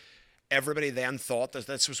where everybody then thought that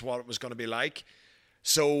this was what it was going to be like.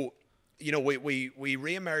 So, you know, we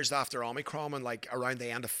re-emerged after Omicron and like around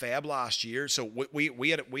the end of Feb last year. So we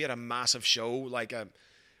had a massive show, like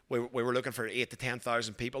we were looking for 8,000 to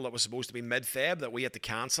 10,000 people that was supposed to be mid-Feb that we had to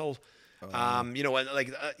cancel. You know, and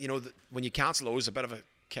like you know, when you cancel those, a bit of a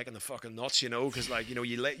kick in the fucking nuts, you know, because like, you know,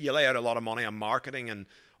 you lay out a lot of money on marketing and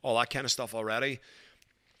all that kind of stuff already,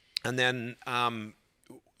 and then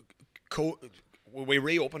we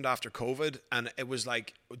reopened after COVID, and it was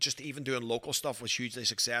like just even doing local stuff was hugely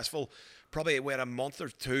successful. Probably we had a month or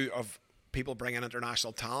two of people bringing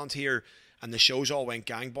international talent here, and the shows all went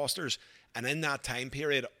gangbusters. And in that time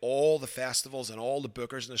period, all the festivals and all the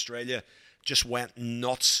bookers in Australia just went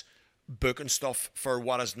nuts booking stuff for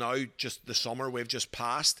what is now just the summer we've just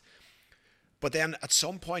passed. But then at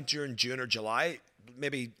some point during June or July,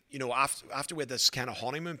 maybe, you know, after we had this kind of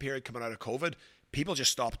honeymoon period coming out of COVID, people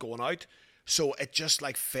just stopped going out. So it just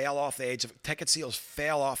like fell off the edge of, ticket sales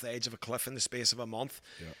fell off the edge of a cliff in the space of a month.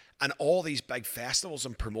 Yeah. And all these big festivals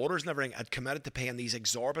and promoters and everything had committed to paying these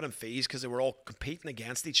exorbitant fees because they were all competing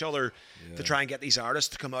against each other to try and get these artists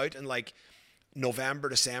to come out. And like November,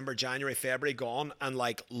 December, January, February gone, and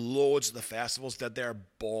like loads of the festivals did their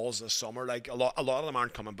balls this summer. Like a lot of them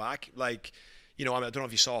aren't coming back. Like, you know, I don't know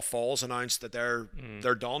if you saw Falls announced that they're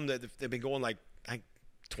done. They've been going like, I think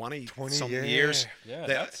 20 something years.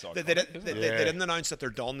 Yeah, they didn't announce that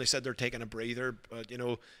they're done. They said they're taking a breather, but you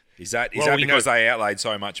know. Is that because they outlaid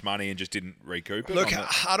so much money and just didn't recoup it? Look,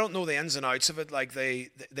 I don't know the ins and outs of it. Like they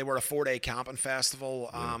were a 4-day camping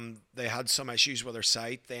festival. They had some issues with their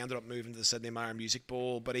site. They ended up moving to the Sydney Mire Music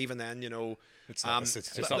Bowl, but even then, you know, it's not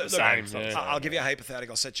the same. I'll give you a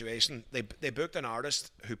hypothetical situation. They booked an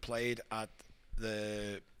artist who played at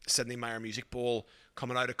the Sydney Mire Music Bowl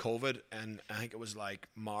coming out of COVID, and I think it was like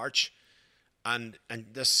March. And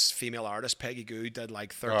this female artist, Peggy Goo, did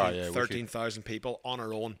like 13,000 people on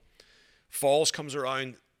her own. Falls comes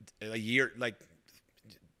around a year, like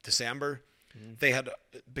December.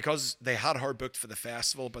 Because they had her booked for the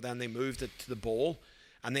festival, but then they moved it to the bowl,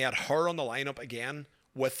 and they had her on the lineup again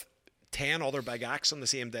with 10 other big acts on the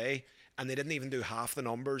same day, and they didn't even do half the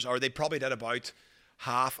numbers, or they probably did about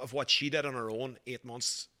half of what she did on her own 8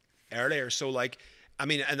 months earlier. So like, I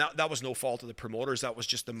mean, and that was no fault of the promoters. That was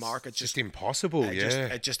just the market. Just impossible,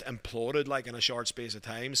 it just imploded like in a short space of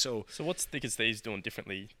time. So what's Thick Thieves doing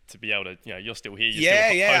differently to be able to, you know, you're still here, you're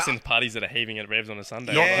still hosting parties that are heaving at Revs on a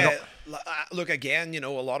Sunday. Yeah, look, again, you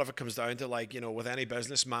know, a lot of it comes down to like, you know, with any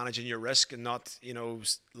business, managing your risk and not, you know,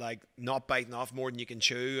 like not biting off more than you can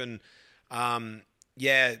chew. And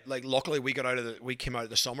like luckily we came out of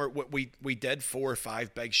the summer. We did 4 or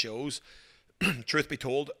 5 big shows. Truth be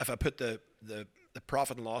told, if I put the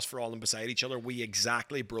profit and loss for all of them beside each other, we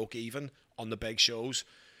exactly broke even on the big shows.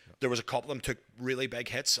 There was a couple of them took really big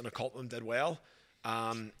hits and a couple of them did well.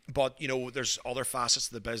 But, you know, there's other facets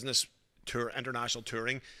of the business, international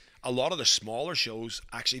touring. A lot of the smaller shows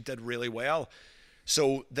actually did really well.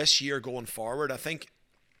 So this year going forward, I think,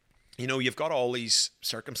 you know, you've got all these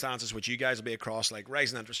circumstances which you guys will be across, like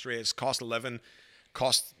rising interest rates, cost of living,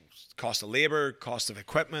 cost of labor, cost of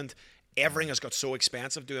equipment. Everything has got so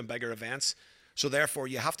expensive doing bigger events. So therefore,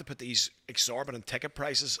 you have to put these exorbitant ticket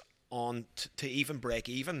prices on to even break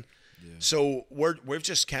even. Yeah. So we've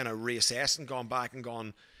just kind of reassessed and gone back and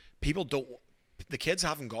gone, the kids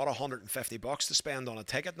haven't got $150 to spend on a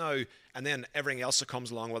ticket now, and then everything else that comes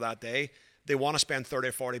along with that day, they want to spend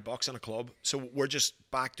 $30 or $40 on a club. So we're just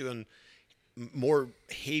back doing more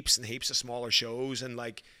heaps and heaps of smaller shows and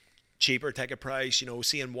like cheaper ticket price, you know,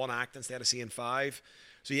 seeing 1 act instead of seeing 5.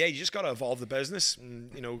 So yeah, you just got to evolve the business,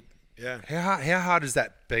 and, you know, yeah. How hard has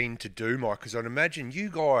that been to do, Mike? Because I'd imagine you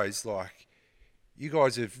guys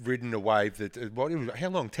have ridden a wave that, how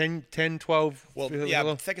long, 10, 12? Well,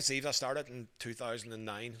 yeah, Thick as Thieves, I started in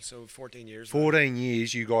 2009, so 14 years. 14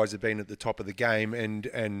 years you guys have been at the top of the game,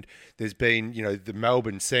 and there's been, you know, the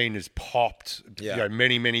Melbourne scene has popped, you know,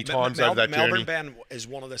 many times over that journey. Melbourne, Ben, is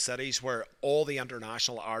one of the cities where all the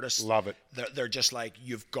international artists love it. They're just like,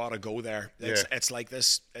 you've got to go there. It's like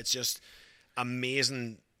this, it's just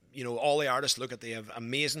amazing. You know, all the artists they have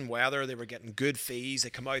amazing weather. They were getting good fees. They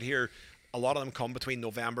come out here. A lot of them come between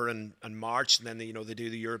November and March, and then they do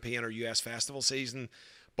the European or US festival season.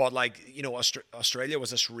 But like, you know, Australia was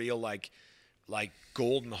this real like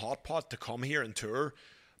golden hot pot to come here and tour.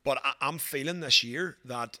 But I'm feeling this year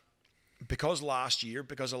that because last year,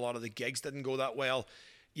 because a lot of the gigs didn't go that well,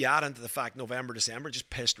 you add into the fact November, December just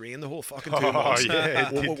pissed rain the whole fucking 2 months. Yeah,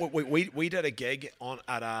 we did a gig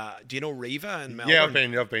at do you know Riva in Melbourne? Yeah, I've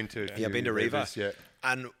been to. Yeah, I've been to Riva. Yeah.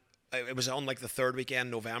 And it was on like the third weekend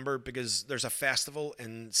in November, because there's a festival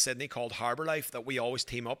in Sydney called Harbour Life that we always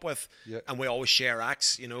team up with, and we always share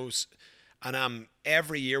acts, you know. And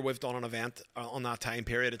every year we've done an event on that time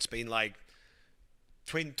period. It's been like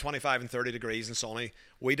between 25 and 30 degrees and sunny.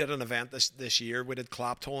 We did an event this year. We did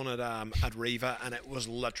Clapton at Riva, and it was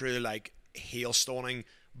literally like hailstoning,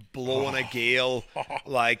 blowing a gale.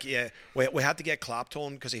 Like, yeah, we had to get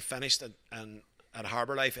Clapton because he finished at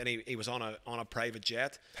Harbour Life, and he was on a private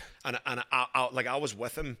jet, and I was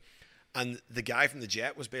with him, and the guy from the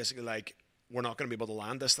jet was basically like, we're not going to be able to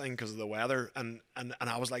land this thing because of the weather, and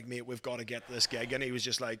I was like, mate, we've got to get this gig, and he was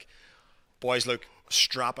just like, boys, look,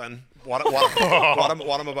 strap in. What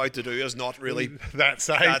I'm about to do is not really that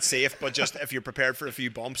safe, but just if you're prepared for a few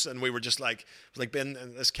bumps. And we were just like, it was like being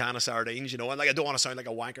in this can of sardines, you know. And like, I don't want to sound like a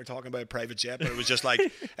wanker talking about a private jet, but it was just like,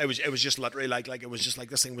 it was just literally like it was just like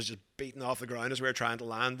this thing was just beating off the ground as we were trying to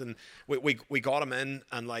land. And we got him in,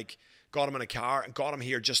 and like got him in a car and got him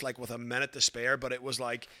here just like with a minute to spare. But it was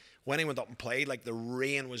like when he went up and played, like the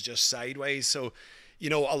rain was just sideways. So, you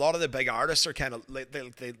know, a lot of the big artists are kind of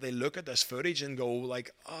they look at this footage and go like,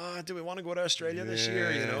 do we want to go to Australia this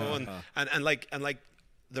year? You know, and like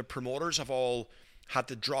the promoters have all had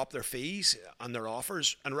to drop their fees and their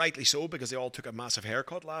offers, and rightly so, because they all took a massive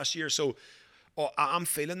haircut last year. So I'm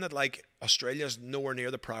feeling that like Australia's nowhere near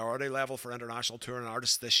the priority level for international touring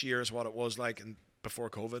artists this year as what it was like before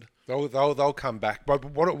COVID. They'll come back. But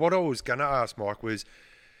what I was going to ask, Mike, was,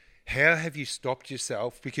 how have you stopped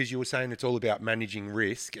yourself? Because you were saying it's all about managing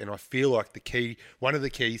risk, and I feel like one of the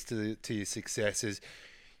keys to your success is,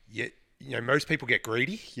 you know, most people get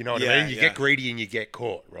greedy. You know what I mean? You get greedy and you get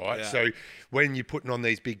caught, right? Yeah. So when you're putting on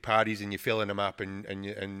these big parties and you're filling them up and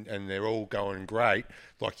they're all going great,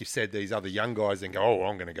 like you said, these other young guys then go, oh,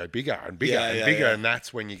 I'm going to go bigger and bigger and bigger, and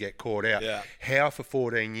that's when you get caught out. Yeah. How for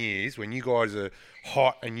 14 years, when you guys are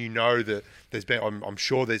hot and you know that there's been, I'm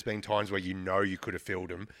sure there's been times where you know you could have filled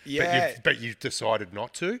them, but you've decided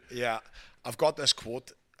not to. Yeah, I've got this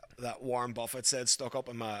quote that Warren Buffett said stuck up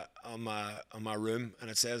in my room,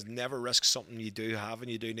 and it says, never risk something you do have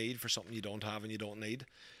and you do need for something you don't have and you don't need.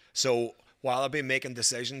 So while I've been making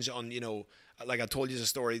decisions on, you know, like I told you the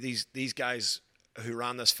story, these guys who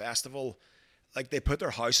ran this festival, like they put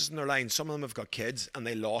their houses in their line. Some of them have got kids and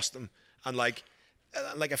they lost them, and like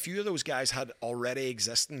a few of those guys had already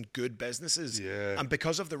existing good businesses, and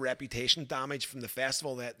because of the reputation damage from the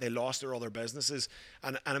festival, they lost their other businesses.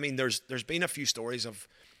 And I mean, there's been a few stories of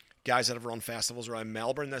guys that have run festivals around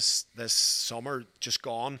Melbourne this summer just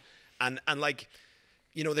gone, and like,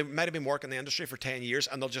 you know, they might have been working in the industry for 10 years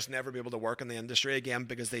and they'll just never be able to work in the industry again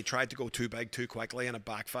because they tried to go too big too quickly and it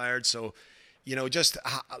backfired. So, you know, just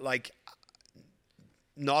like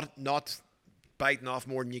not biting off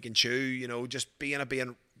more than you can chew, you know, just being a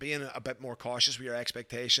bit more cautious with your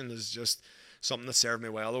expectation is just something that served me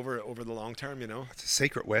well over the long term, you know. It's a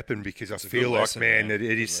secret weapon, because I feel like, man, it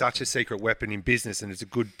is such a secret weapon in business, and it's a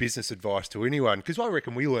good business advice to anyone. Because I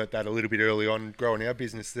reckon we learnt that a little bit early on growing our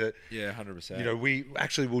business, that 100%. You know, we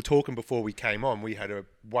were talking before we came on. We had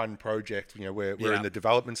one project, you know, we're in the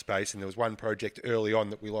development space, and there was one project early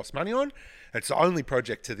on that we lost money on. It's the only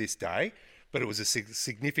project to this day, but it was a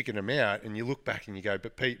significant amount. And you look back and you go,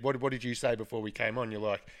 but Pete, what did you say before we came on? You're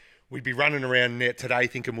like, we'd be running around net today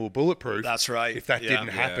thinking we're bulletproof. That's right. If that didn't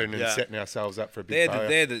happen, and setting ourselves up for a big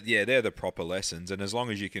failure. They're the proper lessons. And as long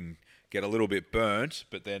as you can get a little bit burnt,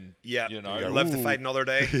 but then, you know, live to fight another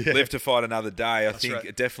day. Live to fight another day. I think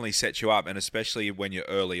it definitely sets you up. And especially when you're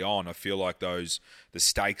early on, I feel like the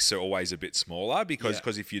stakes are always a bit smaller, because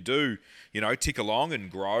if you do, you know, tick along and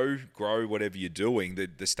grow whatever you're doing,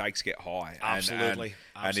 the stakes get high. Absolutely.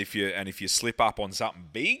 And if you slip up on something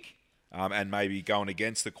big, and maybe going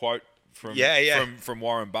against the quote from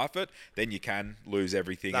Warren Buffett, then you can lose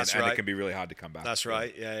everything, and it can be really hard to come back. That's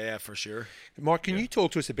right. Yeah, for sure. Mike, can you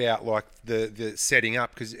talk to us about like the setting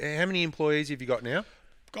up? Because how many employees have you got now?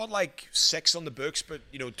 Got like 6 on the books, but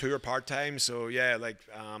you know, 2 are part-time. So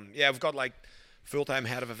I've got like full-time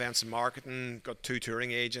head of events and marketing, got 2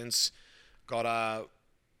 touring agents, got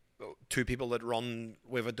 2 people that run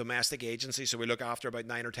with a domestic agency, so we look after about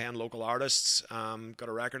 9 or 10 local artists. Got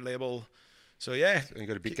a record label, so yeah. So you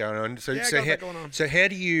got a bit going on. So going on. So how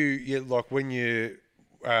do you like when you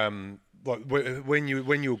when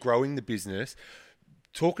you were growing the business?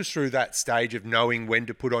 Talk us through that stage of knowing when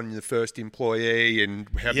to put on the first employee, and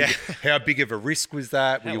how big of a risk was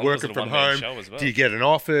that? Were you working from home? Do you get an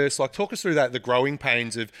office? Like, talk us through that, the growing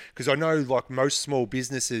pains of, because I know like most small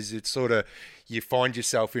businesses, it's sort of, you find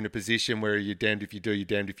yourself in a position where you're damned if you do, you're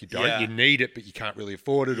damned if you don't. Yeah. You need it, but you can't really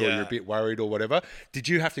afford it, or you're a bit worried or whatever. Did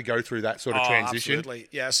you have to go through that sort of transition? Absolutely.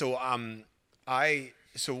 Yeah. So I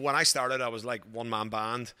so when I started, I was like one man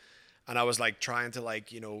band, and I was like trying to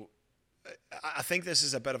like, I think this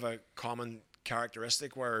is a bit of a common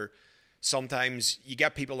characteristic where sometimes you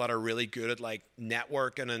get people that are really good at like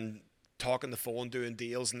networking and talking the phone, doing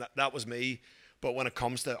deals, and that was me. But when it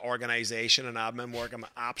comes to organization and admin work, I'm an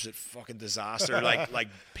absolute fucking disaster, like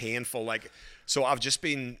painful. Like, so I've just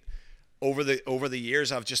been over the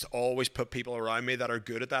years, I've just always put people around me that are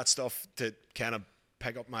good at that stuff to kind of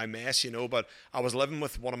pick up my mess, But I was living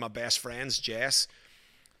with one of my best friends, Jess.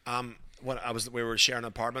 We were sharing an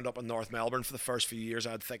apartment up in North Melbourne for the first few years.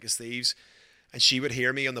 I had Thick as Thieves. And she would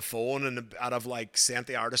hear me on the phone, and I'd have like sent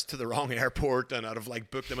the artist to the wrong airport, and I'd have like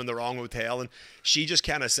booked them in the wrong hotel. And she just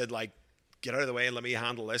kind of said like, get out of the way and let me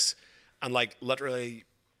handle this. And like literally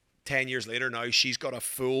 10 years later now, she's got a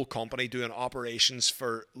full company doing operations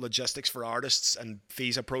for logistics for artists and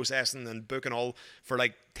visa processing and booking all for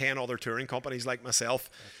like 10 other touring companies like myself.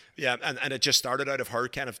 Yeah, and it just started out of her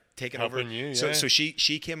kind of taking helping over. You, yeah. So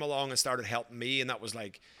she came along and started helping me, and that was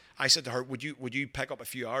like, I said to her, would you pick up a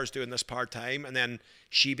few hours doing this part time? And then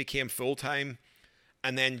she became full time,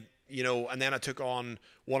 and then and then I took on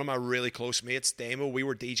one of my really close mates, Damo. We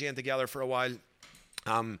were DJing together for a while,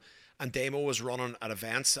 and Damo was running at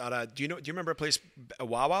events at a. Do you remember a place, a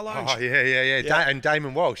Wawa Lounge? Oh yeah. And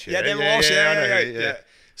Damon Walsh. Yeah, Damon Walsh. Yeah.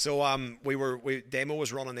 So Damo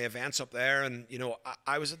was running the events up there, and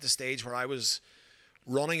I was at the stage where I was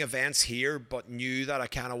running events here, but knew that I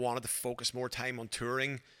kind of wanted to focus more time on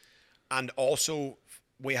touring, and also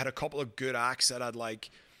we had a couple of good acts that I'd like.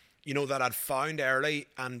 That I'd found early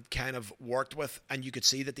and kind of worked with, and you could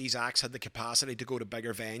see that these acts had the capacity to go to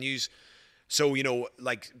bigger venues. So,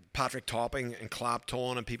 like Patrick Topping and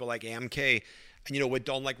Clapton and people like MK, and, we'd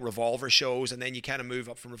done like Revolver shows, and then you kind of move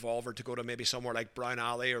up from Revolver to go to maybe somewhere like Brown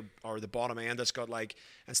Alley or the bottom end that's got like,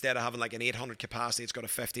 instead of having like an 800 capacity, it's got a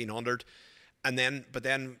 1500. But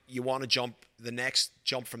then you want to jump, the next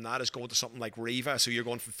jump from that is going to something like Riva. So you're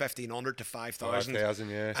going from 1500 to 5000. 5,000,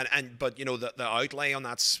 yeah. But the outlay on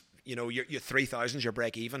that's, your 3,000's your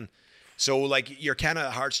break even. So like you're kind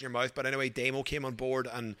of hearts in your mouth. But anyway, Damo came on board,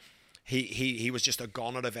 and he was just a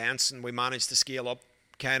gun at events, and we managed to scale up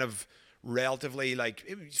kind of relatively, like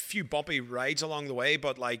a few bumpy rides along the way,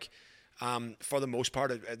 but like for the most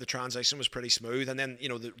part the transition was pretty smooth. And then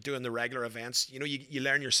doing the regular events, you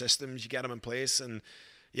learn your systems, you get them in place, and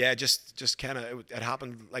yeah, just kind of it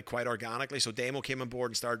happened like quite organically. So Damo came on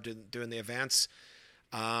board and started doing the events.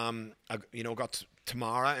 I got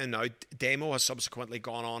Tamara, and now Damo has subsequently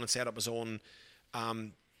gone on and set up his own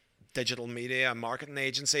digital media and marketing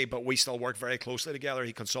agency, but we still work very closely together.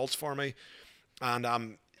 He consults for me,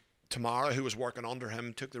 and Tamara, who was working under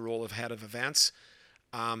him, took the role of head of events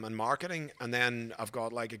and marketing. And then I've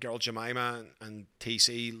got like a girl, Jemima, and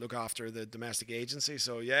TC look after the domestic agency.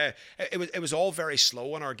 So yeah, it was all very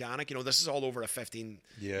slow and organic. This is all over a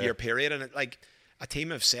 15-year period, and a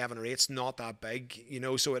team of 7 or 8's not that big,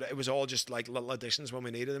 so it was all just like little additions when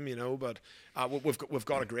we needed them, but we've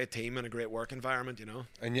got a great team and a great work environment,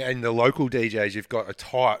 And the local DJs, you've got a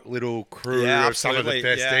tight little crew of some of the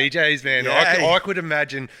best DJs, man. Yeah. I could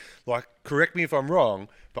imagine, like, correct me if I'm wrong,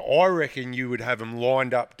 but I reckon you would have them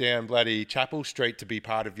lined up down bloody Chapel Street to be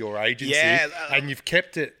part of your agency, and you've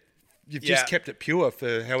kept it. You've just kept it pure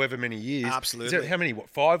for however many years. Absolutely. Is it, how many?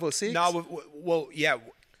 5 or 6? No, well, yeah.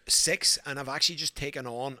 6, and I've actually just taken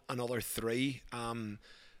on another 3.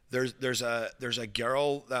 There's a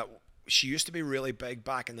girl that she used to be really big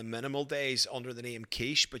back in the minimal days under the name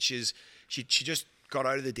Quiche, but she just got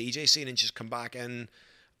out of the DJ scene and she's come back in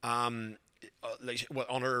under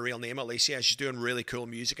her real name, Alicia. She's doing really cool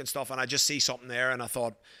music and stuff, and I just see something there, and I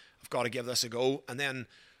thought I've got to give this a go. And then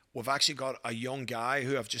we've actually got a young guy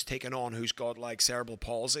who I've just taken on who's got like cerebral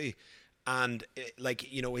palsy, and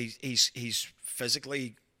he's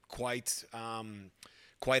physically quite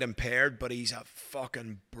impaired, but he's a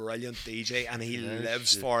fucking brilliant DJ, and he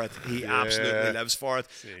lives for it. He absolutely lives for it.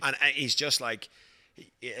 Sick. And he's just like,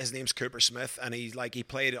 his name's Cooper Smith, and he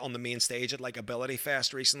played on the main stage at like Ability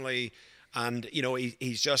Fest recently, and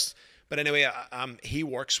he's just. But anyway, he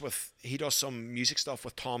does some music stuff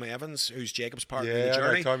with Tom Evans, who's Jacob's partner in the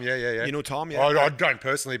Journey. I know Tom, yeah. You know Tom, yeah. I don't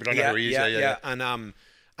personally, but I know who he is. Yeah.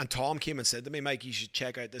 And Tom came and said to me, Mike, you should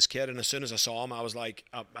check out this kid. And as soon as I saw him, I was like,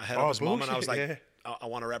 I hit up his mum, and I was like, I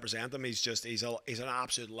want to represent him. He's an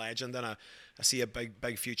absolute legend, and I see a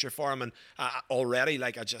big future for him. And already,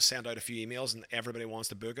 I just sent out a few emails, and everybody wants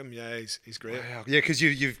to book him. Yeah, he's great. Wow. Yeah, because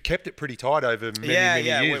you've kept it pretty tight over many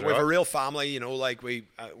years. We're a real family.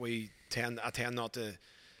 I tend not to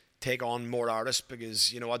take on more artists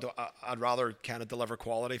because I'd rather kind of deliver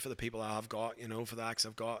quality for the people I've got, for the acts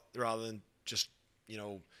I've got, rather than just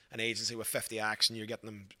an agency with 50 acts and you're getting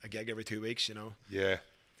them a gig every 2 weeks, Yeah.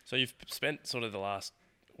 So you've spent sort of the last,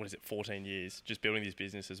 14 years just building this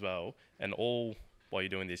business as well, and all while you're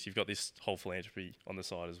doing this, you've got this whole philanthropy on the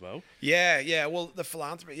side as well. Yeah. Well, the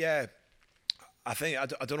philanthropy, I think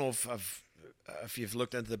I don't know if you've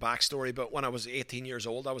looked into the backstory, but when I was 18 years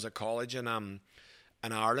old, I was at college in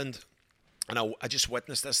Ireland, and I just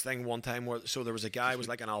witnessed this thing one time where there was a guy who was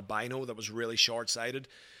like an albino that was really short-sighted.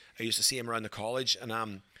 I used to see him around the college,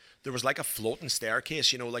 and there was like a floating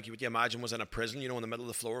staircase, like you would imagine was in a prison, in the middle of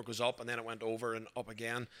the floor. It goes up and then it went over and up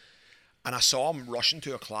again. And I saw him rushing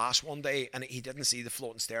to a class one day, and he didn't see the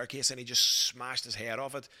floating staircase, and he just smashed his head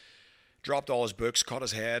off it, dropped all his books, cut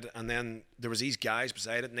his head, and then there was these guys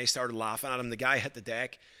beside it, and they started laughing at him. The guy hit the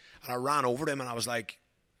deck, and I ran over to him, and I was like,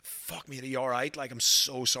 fuck me, are you all right? Like, I'm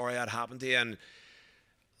so sorry that happened to you. And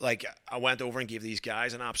like, I went over and gave these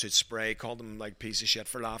guys an absolute spray, called them like piece of shit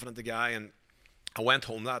for laughing at the guy, and I went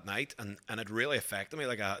home that night, and it really affected me.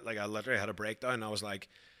 Like I literally had a breakdown. I was like,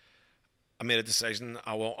 I made a decision.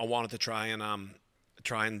 I wanted to try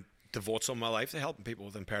and devote some of my life to helping people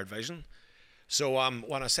with impaired vision. So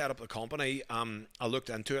when I set up the company, I looked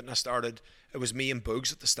into it, and I started. It was me and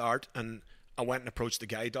Boogs at the start, and I went and approached the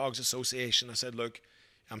Guide Dogs Association. I said, look,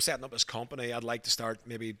 I'm setting up this company. I'd like to start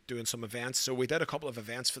maybe doing some events. So we did a couple of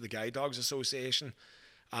events for the Guide Dogs Association,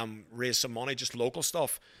 raised some money, just local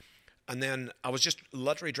stuff. And then I was just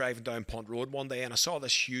literally driving down Punt Road one day, and I saw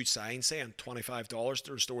this huge sign saying $25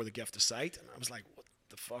 to restore the gift of sight. And I was like, what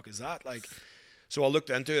the fuck is that? Like, so I looked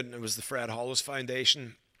into it, and it was the Fred Hollows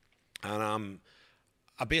Foundation. And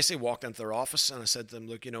I basically walked into their office, and I said to them,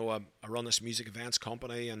 look, I run this music events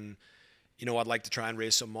company, and I'd like to try and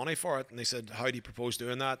raise some money for it. And they said, how do you propose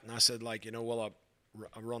doing that? And I said, like, well,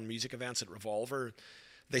 I run music events at Revolver.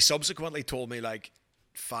 They subsequently told me, like,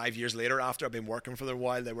 5 years later, after I've been working for them a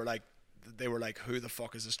while, they were like, who the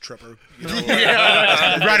fuck is this tripper?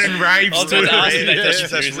 Running raves to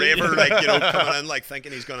this raver, like, coming in, like,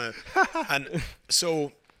 thinking he's gonna. And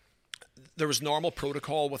so there was normal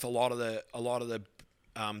protocol with a lot of the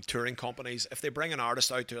touring companies. If they bring an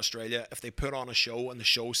artist out to Australia, if they put on a show and the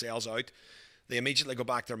show sells out, they immediately go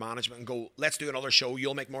back to their management and go, let's do another show.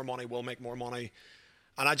 You'll make more money. We'll make more money.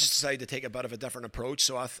 And I just decided to take a bit of a different approach.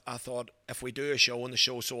 So I thought, if we do a show and the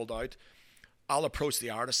show sold out, I'll approach the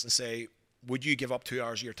artist and say, would you give up 2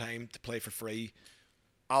 hours of your time to play for free?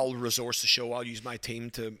 I'll resource the show. I'll use my team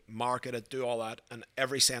to market it, do all that. And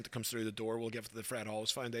every cent that comes through the door, we'll give to the Fred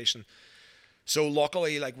Hollows Foundation. So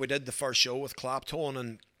luckily, like, we did the first show with Clapton,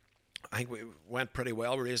 and I think we went pretty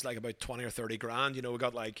well. We raised like about 20 or 30 grand. We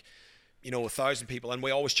got like, 1,000 people, and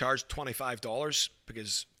we always charged $25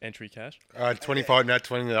 because entry cash. 25, not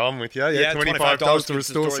 20. I'm with you. Yeah, $25 to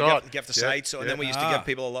restore site. Gift the site. So and then we used to give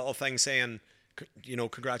people a little thing saying,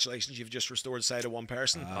 congratulations, you've just restored the site of one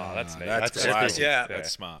person. Oh, that's neat. That's smart. Yeah,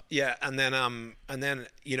 that's smart. Yeah, and then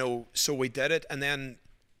so we did it, and then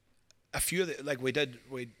a few of the, we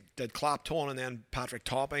did Clapton, and then Patrick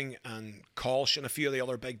Topping and Kolsch and a few of the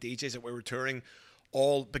other big DJs that we were touring,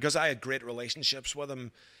 all because I had great relationships with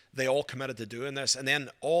them. They all committed to doing this, and then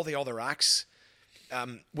all the other acts,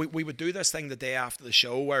 we would do this thing the day after the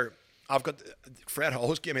show where I've got Fred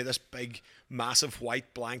Hollows gave me this big, massive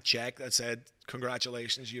white blank check that said,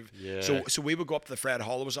 "Congratulations, you've." Yeah. So we would go up to the Fred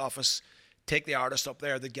Hollows office, take the artist up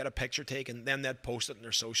there, they'd get a picture taken, then they'd post it in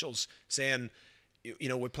their socials saying,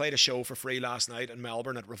 we played a show for free last night in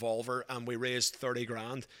Melbourne at Revolver, and we raised 30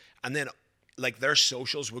 grand, and then like their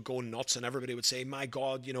socials would go nuts, and everybody would say, "My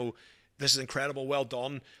God, this is incredible, well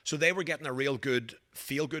done." So they were getting a real good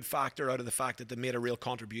feel-good factor out of the fact that they made a real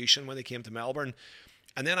contribution when they came to Melbourne.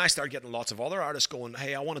 And then I started getting lots of other artists going,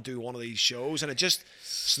 "Hey, I want to do one of these shows," and it just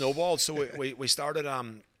snowballed. So we started,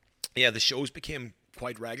 the shows became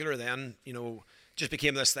quite regular then, just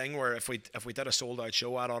became this thing where if we did a sold-out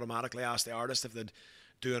show, I'd automatically ask the artist if they'd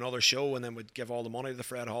do another show, and then we'd give all the money to the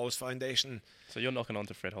Fred Hollows Foundation. So you're knocking on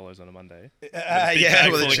to Fred Hollows on a Monday? With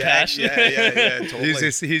a check. Yeah, totally.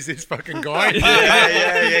 He's this fucking guy. He's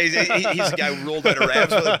the guy who rolled out of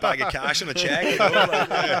Revs with a bag of cash and a check.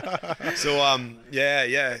 So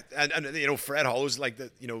and Fred Hollows, like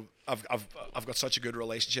I've got such a good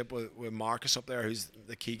relationship with Marcus up there, who's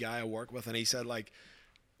the key guy I work with, and he said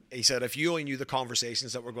if you only knew the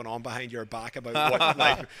conversations that were going on behind your back about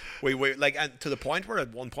what we like, and to the point where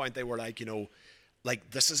at one point they were like,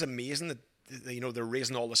 this is amazing that they're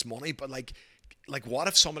raising all this money, but like what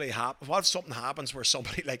if something happens where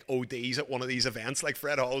somebody like ODs at one of these events, like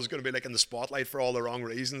Fred Hollows is going to be like in the spotlight for all the wrong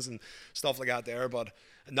reasons and stuff like that there. But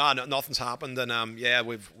no, nothing's happened, and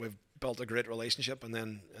we've built a great relationship, and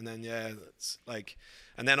then it's like,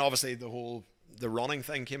 and then obviously the whole the running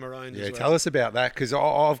thing came around. Yeah, as well. tell us about that, because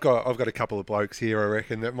I've got a couple of blokes here, I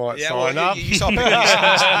reckon, that might sign up. You saw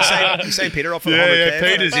Peter, you signed Peter up for the 100K. Yeah,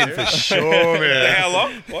 Peter's in for sure, man. How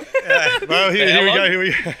long? What? Well, here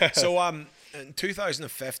we go. So in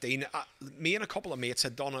 2015, me and a couple of mates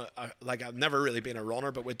had done like I've never really been a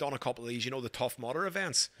runner, but we'd done a couple of these, the Tough Mudder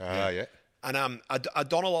events. Yeah. And I'd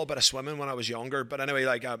done a little bit of swimming when I was younger, but anyway,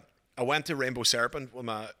 like I went to Rainbow Serpent with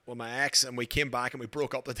my ex, and we came back and we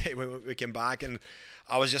broke up the day we came back, and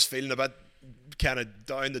I was just feeling a bit kind of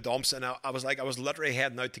down the dumps, and I was literally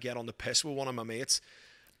heading out to get on the piss with one of my mates,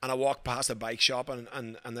 and I walked past a bike shop,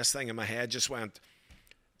 and this thing in my head just went,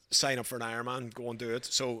 sign up for an Ironman, go and do it.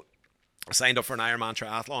 So I signed up for an Ironman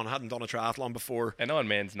triathlon. I hadn't done a triathlon before. And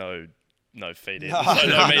Ironman's no feet in.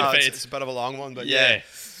 It's a bit of a long one, but yeah.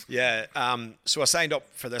 So I signed up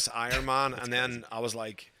for this Ironman, and then I was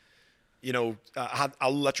like, I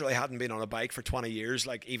literally hadn't been on a bike for 20 years,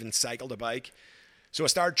 like even cycled a bike. So I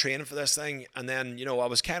started training for this thing, and then, I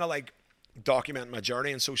was kind of like documenting my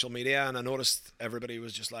journey on social media, and I noticed everybody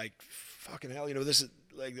was just like, fucking hell, this is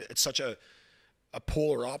like, it's such a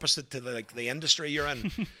polar opposite to the industry you're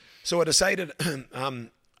in. So I decided,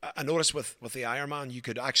 I noticed with the Ironman, you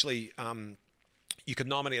could actually, you could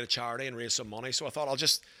nominate a charity and raise some money. So I thought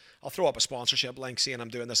I'll throw up a sponsorship link, seeing I'm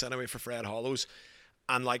doing this anyway for Fred Hollows.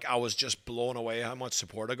 And like, I was just blown away how much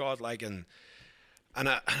support I got. Like, and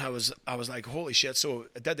I was like, holy shit. So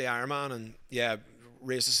I did the Ironman, and yeah,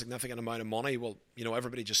 raised a significant amount of money. Well,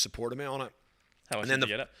 everybody just supported me on it. How much did you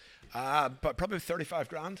get it? But probably 35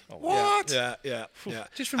 grand. Oh, what? Yeah.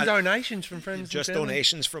 Just from donations from friends. Just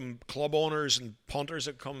donations from club owners and punters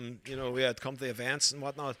that come, come to the events and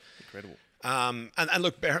whatnot. Incredible. And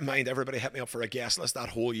look, bear in mind, everybody hit me up for a guest list that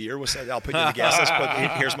whole year. We said, I'll put you in the guest list,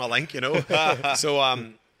 but here's my link, So,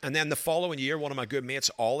 and then the following year, one of my good mates,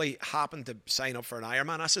 Ollie, happened to sign up for an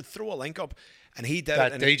Ironman. I said, throw a link up. And he did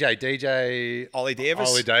that it. DJ. Ollie Davis.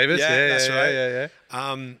 Yeah, that's right.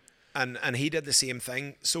 Yeah. And he did the same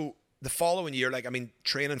thing. So the following year,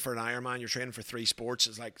 training for an Ironman, you're training for 3 sports,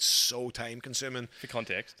 is like so time consuming. For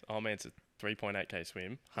context, it's a 3.8k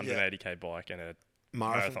swim, 180k bike, and a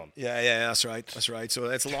marathon. Yeah, that's right. So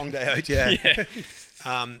it's a long day out. Yeah.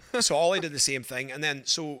 So Ollie did the same thing, and then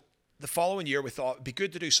so the following year we thought it'd be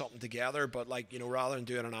good to do something together, but rather than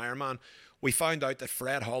doing an Ironman, we found out that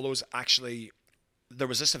Fred Hollows actually, there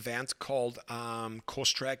was this event called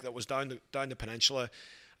Coast Trek that was down the peninsula,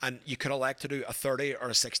 and you could elect to do a 30 or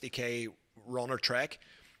a 60k run or trek.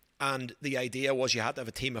 And the idea was you had to have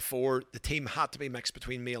a team of 4. The team had to be mixed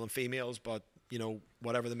between male and females, but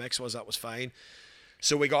whatever the mix was, that was fine.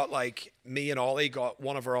 So we got me and Ollie got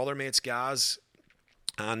one of our other mates, Gaz,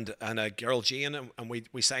 and a girl, Jane, and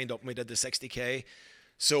we signed up and we did the 60k.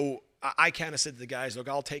 So I kind of said to the guys, look,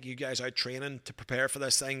 I'll take you guys out training to prepare for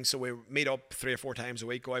this thing. So we meet up 3 or 4 times a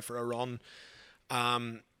week, go out for a run.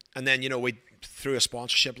 And then, we threw a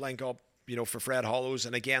sponsorship link up, for Fred Hollows.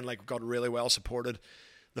 And again, got really well supported.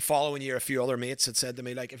 The following year, a few other mates had said to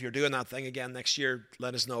me, if you're doing that thing again next year,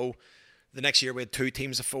 let us know. The next year we had 2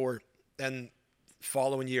 teams of 4. Then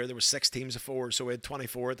following year there was 6 teams of 4. So we had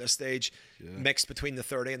 24 at this stage, mixed between the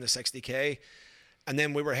 30 and the 60k. And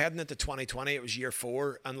then we were heading into 2020. It was year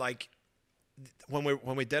 4. And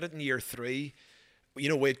when we did it in year 3, we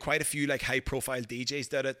had quite a few high profile DJs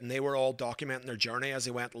did it, and they were all documenting their journey as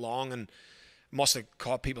they went along, and must have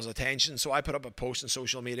caught people's attention. So I put up a post on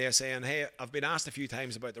social media saying, hey, I've been asked a few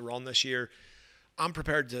times about the run this year. I'm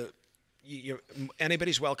prepared to,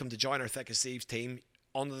 anybody's welcome to join our Thick as Thieves team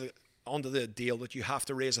under the deal that you have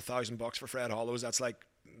to raise $1,000 for Fred Hollows. That's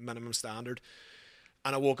minimum standard.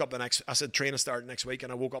 And I woke up I said training start next week,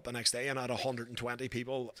 and I woke up the next day and I had 120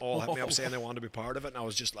 people all hit me up saying they wanted to be part of it. And I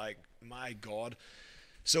was just like, my God.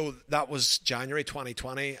 So that was January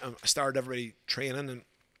 2020. I started everybody training, and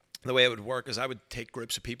the way it would work is I would take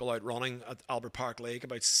groups of people out running at Albert Park Lake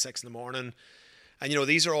about 6 a.m. And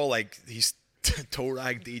these are all these toe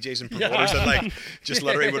rag DJs and promoters that just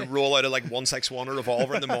literally would roll out a 161 or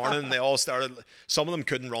Revolver in the morning. And they all started, some of them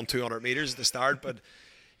couldn't run 200 meters at the start, but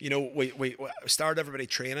we started everybody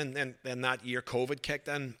training, and then that year COVID kicked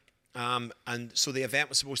in. And so the event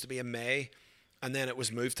was supposed to be in May, and then it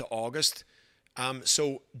was moved to August.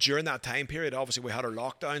 So during that time period, obviously we had our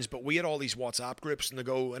lockdowns, but we had all these WhatsApp groups and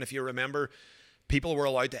and if you remember, people were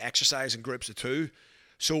allowed to exercise in groups of 2.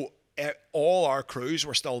 So all our crews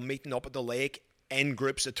were still meeting up at the lake in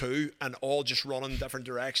groups of 2 and all just running different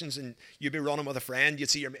directions. And you'd be running with a friend, you'd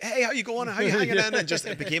see hey, how you going? How you hanging in? And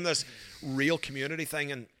it became this real community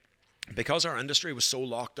thing. And because our industry was so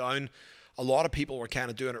locked down, a lot of people were kind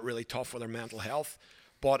of doing it really tough with their mental health.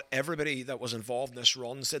 But everybody that was involved in this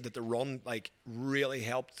run said that the run really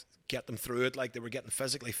helped get them through it. Like, they were getting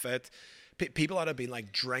physically fit. People that had been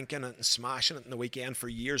like drinking it and smashing it in the weekend for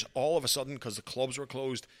years, all of a sudden, because the clubs were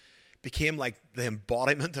closed, became like the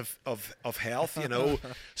embodiment of health, you know.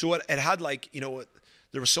 So it had like, you know,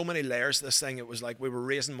 there were so many layers to this thing. It was like we were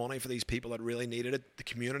raising money for these people that really needed it. The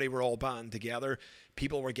community were all banding together.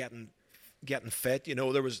 People were getting fit, you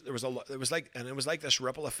know. There was like this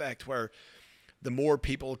ripple effect where the more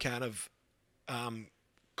people kind of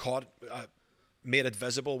made it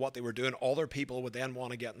visible what they were doing, other people would then want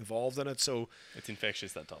to get involved in it. So it's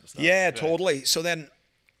infectious, that type of stuff. Yeah, totally. So then,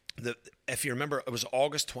 if you remember, it was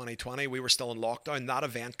August 2020. We were still in lockdown. That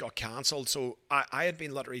event got cancelled. So I had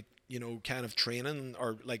been literally, you know, kind of training,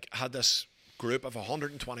 or like had this group of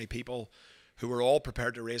 120 people who were all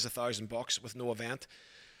prepared to raise $1,000 with no event.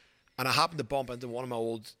 And I happened to bump into one of my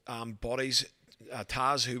old buddies,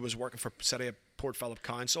 Taz, who was working for City of Port Phillip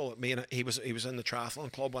Council. He was in the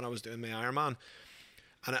triathlon club when I was doing my Ironman,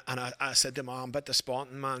 and I said to him, I'm a bit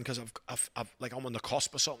despondent, man, because I'm on the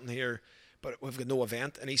cusp of something here, but we've got no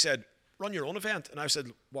event. And he said, run your own event. And I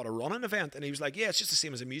said, what, a running event? And he was like, yeah, it's just the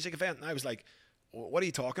same as a music event. And I was like, what are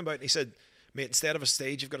you talking about? And he said, mate, instead of a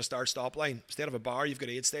stage, you've got a start-stop line. Instead of a bar, you've got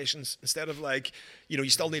aid stations. Instead of, like, you know, you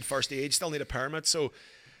still need first aid, you still need a permit. So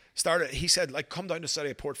he said, like, come down to the City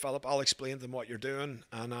of Port Phillip, I'll explain to them what you're doing.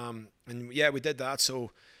 And yeah, we did that.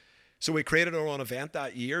 So we created our own event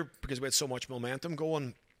that year because we had so much momentum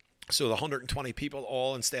going. So the 120 people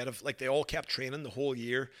all, instead of, like, they all kept training the whole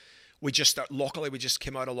year. Luckily we just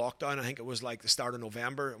came out of lockdown. I think it was like the start of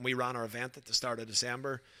November, and we ran our event at the start of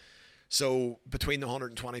December. So between the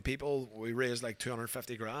 120 people, we raised like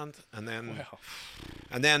 250 grand. And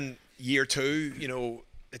then year two, you know,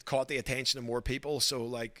 it caught the attention of more people. So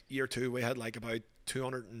like year two, we had like about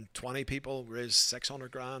 220 people, raised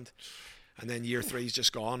 600 grand. And then year three's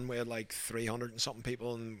just gone. We had like 300 and something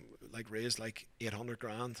people and like raised like 800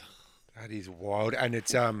 grand. That is wild. And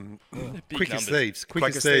it's Quick as Thieves.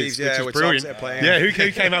 Quick as Thieves, yeah, which is brilliant. Yeah,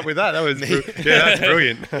 who came up with that? That was that's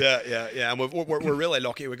brilliant. Yeah. And we're really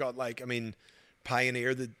lucky. We got, like, I mean,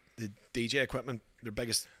 Pioneer, the DJ equipment, their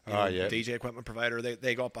biggest DJ equipment provider,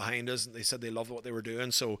 they got behind us, and they said they loved what they were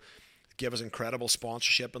doing. So give us incredible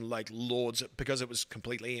sponsorship and like loads, because it was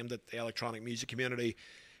completely aimed at the electronic music community,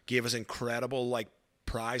 gave us incredible like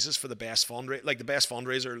prizes for the best fundraiser. Like the best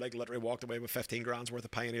fundraiser, like literally walked away with 15 grand's worth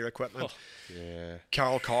of Pioneer equipment.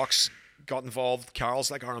 Carol Cox got involved.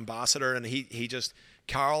 Carol's like our ambassador, and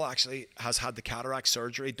Carol actually has had the cataract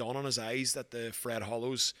surgery done on his eyes that the Fred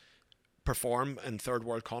Hollows perform in third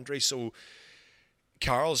world countries. So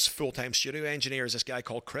Carol's full-time studio engineer is this guy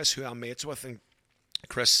called Chris, who I'm mates with, and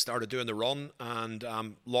Chris started doing the run and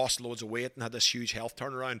lost loads of weight and had this huge health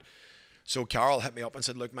turnaround. So Carol hit me up and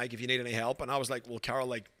said, look, Mike, if you need any help. And I was like, well, Carol,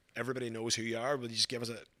 like, everybody knows who you are. Will you just give us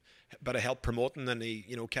a bit of help promoting? And he,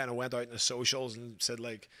 you know, kind of went out in the socials and said,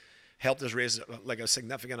 like, helped us raise like a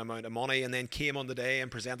significant amount of money, and then came on the day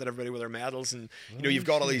and presented everybody with their medals. And, you know, you've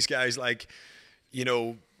got all these guys like, you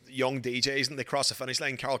know, young DJs, and they cross the finish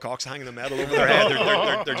line, Carol Cox hanging the medal over their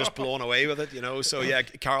head. They're just blown away with it, you know. So yeah,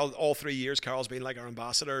 Carol, all 3 years, Carol's been like our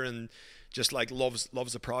ambassador and just like loves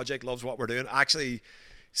the project, loves what we're doing. Actually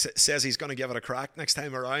says he's going to give it a crack next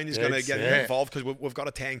time around. He's going to get involved because we've got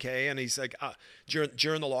a 10K, and he's like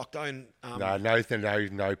during the lockdown. No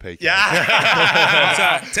PK.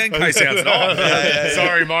 Yeah, 10K sounds nice.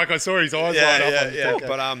 Sorry, Mike. I saw his eyes light up. Yeah.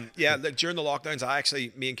 But like, during the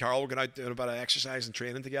lockdowns, me and Carl were going out doing a bit of exercise and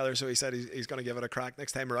training together. So he said he's going to give it a crack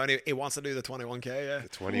next time around. He wants to do the 21K. Yeah, the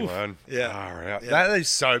 21. Oof. Yeah. All right. Yeah. That is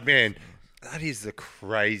so, man. That is the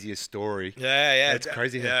craziest story. Yeah. It's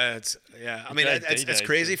crazy. Yeah. I mean, it's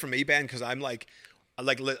crazy for me, Ben, because I'm like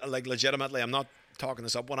legitimately, I'm not talking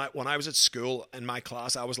this up. When I was at school in my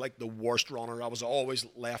class, I was like the worst runner. I was always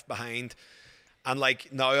left behind, and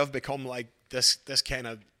like now I've become like this kind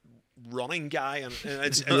of running guy, and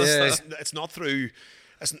it's not through.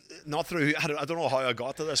 It's not through. I don't know how I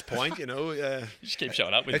got to this point. You know. You just keep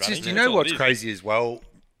showing up with it's running. Just, you know what's crazy as well.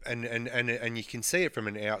 And you can see it from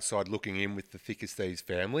an outside looking in with the Thick as Thieves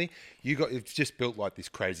family. It's just built like this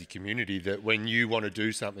crazy community that when you want to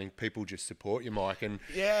do something, people just support you, Mike. And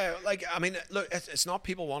yeah, like, I mean, look, it's not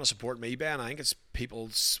people want to support me, Ben. I think it's people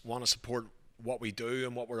want to support what we do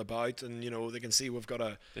and what we're about, and you know, they can see we've got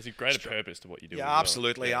there's a greater purpose to what you do. Yeah,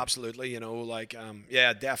 absolutely. You know, like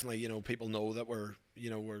definitely. You know, people know that we're.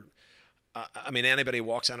 I mean, anybody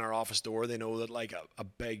walks in our office door, they know that like a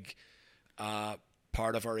big.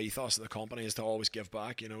 Part of our ethos of the company is to always give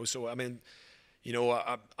back, you know. So I mean, you know,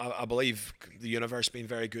 I believe the universe has been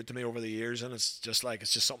very good to me over the years, and it's just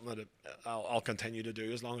something that I'll continue to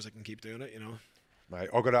do as long as I can keep doing it, you know. mate.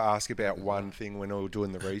 I've got to ask about one thing when we were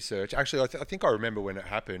doing the research. Actually, I think I remember when it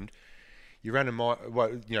happened. You ran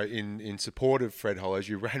in support of Fred Hollows,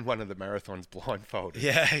 you ran one of the marathons blindfolded.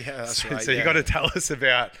 Yeah, that's right. So you got to tell us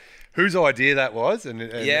about whose idea that was and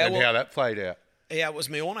how that played out. Yeah, it was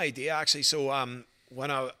my own idea actually. So when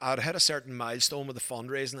I'd hit a certain milestone with the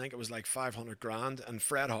fundraising, I think it was like 500 grand, and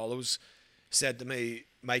Fred Hollows said to me,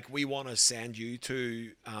 Mike, we want to send you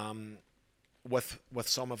to with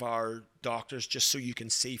some of our doctors just so you can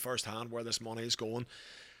see firsthand where this money is going.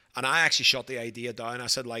 And I actually shut the idea down. I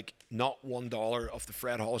said, like, not $1 of the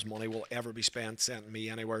Fred Hollows money will ever be sent me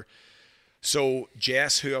anywhere. So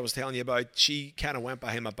Jess, who I was telling you about, she kind of went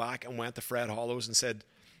behind my back and went to Fred Hollows and said,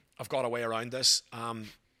 I've got a way around this.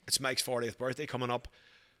 It's Mike's 40th birthday coming up.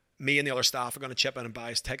 Me and the other staff are going to chip in and buy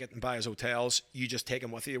his ticket and buy his hotels. You just take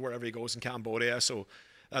him with you wherever he goes in Cambodia. So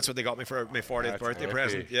that's what they got me for my 40th birthday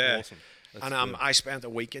present. Yeah. Awesome. And I spent a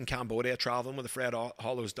week in Cambodia traveling with the Fred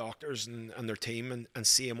Hollows doctors and their team and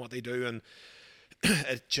seeing what they do. And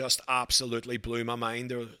it just absolutely blew my mind.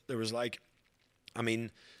 There was like, I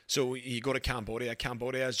mean, so you go to Cambodia.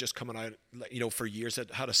 Cambodia is just coming out, for years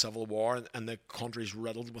it had a civil war and the country's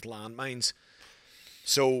riddled with landmines.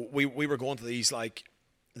 So we were going to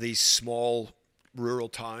these small rural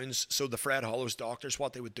towns. So the Fred Hollows doctors,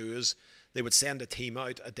 what they would do is they would send a team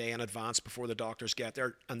out a day in advance before the doctors get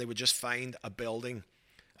there, and they would just find a building.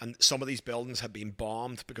 And some of these buildings had been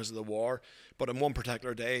bombed because of the war. But in one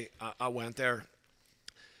particular day, I went there.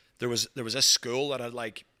 There was a school that had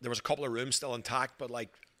there was a couple of rooms still intact, but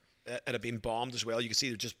it had been bombed as well. You could see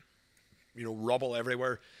there just rubble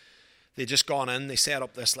everywhere. They'd just gone in. They set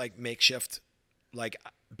up this makeshift,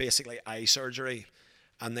 basically eye surgery,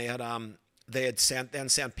 and they had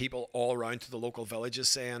sent people all around to the local villages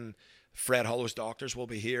saying, Fred Hollows doctors will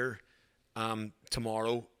be here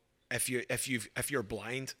tomorrow. If you're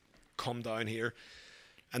blind, come down here.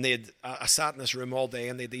 And I sat in this room all day,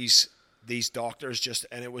 and they had these doctors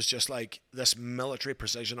and it was just like this military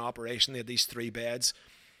precision operation. They had these 3 beds.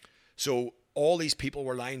 So all these people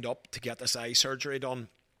were lined up to get this eye surgery done.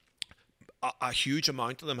 A huge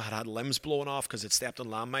amount of them had limbs blown off because it stepped on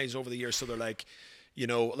landmines over the years. So they're like,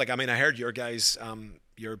 I heard your guys,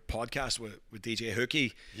 your podcast with DJ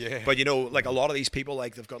Hookie. Yeah. But, a lot of these people,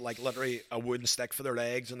 they've got literally a wooden stick for their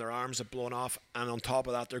legs and their arms have blown off. And on top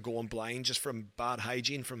of that, they're going blind just from bad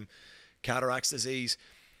hygiene, from cataracts disease.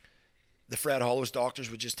 The Fred Hollows doctors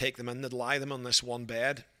would just take them in, they'd lie them on this one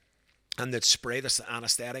bed, and they'd spray this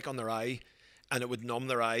anesthetic on their eye, and it would numb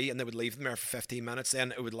their eye, and they would leave them there for 15 minutes.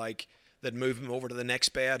 Then it would they'd move them over to the next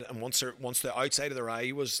bed, and once the outside of their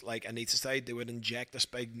eye was anesthetized, they would inject this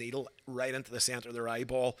big needle right into the center of their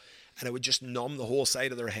eyeball, and it would just numb the whole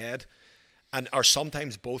side of their head, or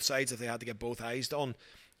sometimes both sides if they had to get both eyes done.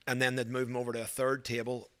 And then they'd move them over to a third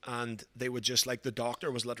table, and they would just the doctor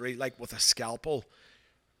was literally with a scalpel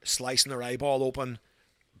slicing their eyeball open,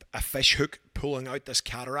 a fish hook pulling out this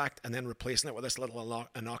cataract and then replacing it with this little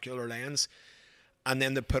inocular lens. And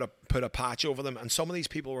then they put a patch over them. And some of these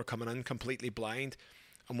people were coming in completely blind.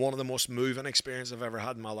 And one of the most moving experiences I've ever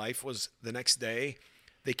had in my life was the next day.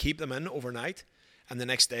 They keep them in overnight, and the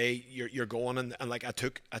next day you're going and I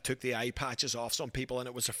took the eye patches off some people, and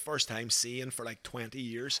it was the first time seeing for 20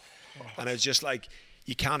 years. And it's just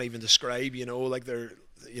you can't even describe, they're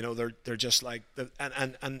just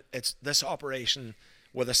and it's this operation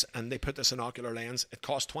with us, and they put this inocular lens. It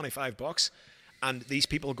cost $25, and these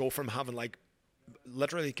people go from having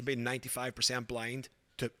literally can be 95% blind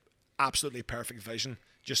to absolutely perfect vision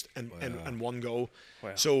just in one go.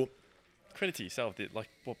 Wow. So credit to yourself that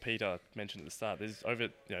what Peter mentioned at the start, there's over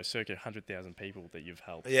circa 100,000 people that you've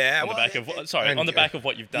helped on the back of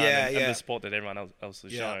what you've done and the support that everyone else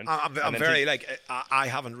has shown. I'm very I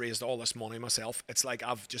haven't raised all this money myself. It's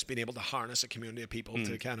I've just been able to harness a community of people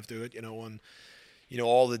to kind of do it, and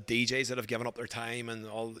all the DJs that have given up their time and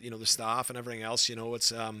all the staff and everything else,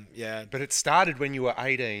 it's But it started when you were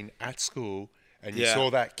 18 at school. And you saw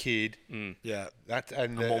that kid, that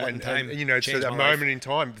and that moment in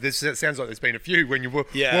time. It sounds like there's been a few when you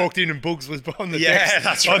walked in and Bugs was on the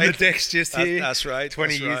decks, on the decks just here. That's right.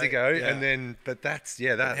 20 years ago, and then, but that's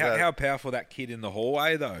how powerful that kid in the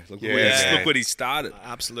hallway though. Look what he started.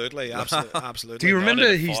 Absolutely. Do you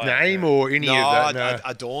remember his name or any of that? No,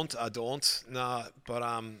 I don't. No,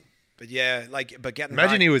 but yeah, but getting.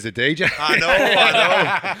 Imagine back, he was a DJ. I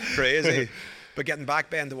know, crazy. But getting back,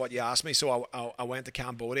 Ben, to what you asked me, so I went to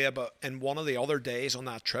Cambodia, but in one of the other days on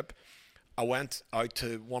that trip, I went out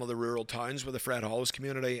to one of the rural towns with the Fred Hollows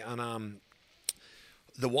community, and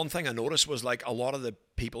the one thing I noticed was a lot of the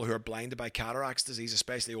people who are blinded by cataracts disease,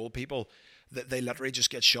 especially old people, that they literally just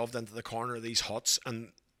get shoved into the corner of these huts,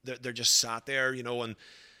 and they're just sat there, you know, and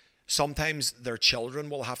sometimes their children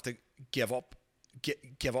will have to give up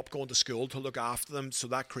going to school to look after them. So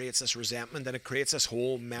that creates this resentment, and it creates this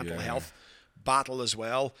whole mental health battle as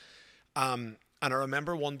well. And I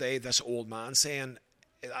remember one day this old man saying,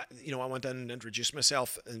 you know, I went in and introduced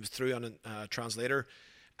myself and was through on a translator,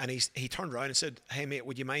 and he turned around and said, "Hey mate,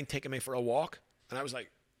 would you mind taking me for a walk?" And I was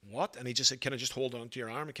like, "What?" And he just said, "Can I just hold on to your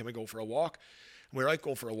arm and can we go for a walk?" And we were out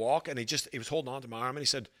going for a walk, and he was holding on to my arm, and he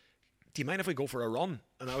said, "Do you mind if we go for a run?"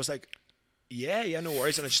 And I was like, yeah, no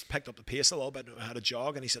worries. And I just picked up the pace a little bit and I had a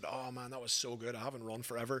jog, and he said, "Oh man, that was so good. I haven't run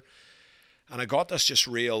forever." And I got this just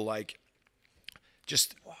real, like,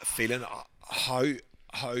 just feeling how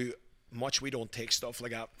much we don't take stuff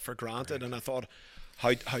like that for granted. And I thought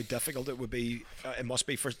how difficult it would be, it must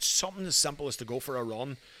be for something as simple as to go for a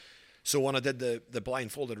run. So when I did the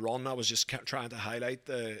blindfolded run, I was just trying to highlight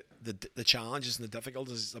the challenges and the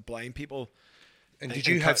difficulties of blind people. And did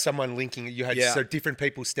you have someone linking? You had so different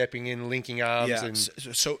people stepping in, linking arms. Yeah. And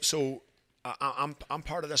so I'm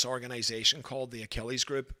part of this organization called the Achilles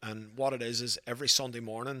Group, and what it is every Sunday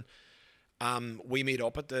morning, we meet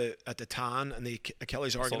up at the TAN and the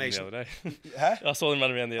Achilles organization. I saw them the other day. Huh? I saw them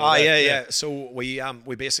running around the other day. Yeah. So we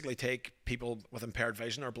basically take people with impaired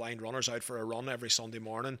vision or blind runners out for a run every Sunday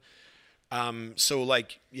morning. So I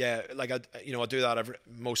do that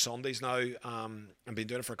most Sundays now. I've been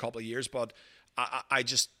doing it for a couple of years, but I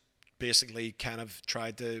just basically kind of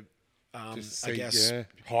tried to,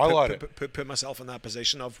 highlight it, put myself in that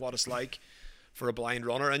position of what it's like for a blind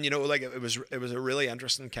runner. And, you know, like it was a really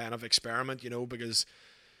interesting kind of experiment, you know, because,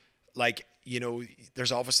 like, you know,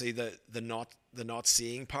 there's obviously the not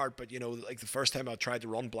seeing part, but, you know, like the first time I tried to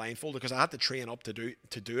run blindfolded, because I had to train up to do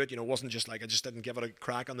it, you know, it wasn't just like I just didn't give it a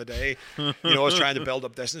crack on the day. You know, I was trying to build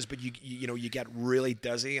up distance, but you know, you get really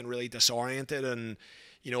dizzy and really disoriented. And,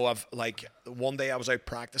 you know, I've like one day I was out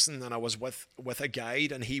practicing and I was with a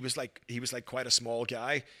guide, and he was like quite a small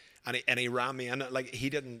guy, and he ran me in. Like he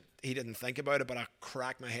didn't think about it, but I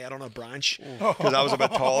cracked my head on a branch because I was a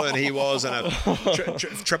bit taller than he was, and I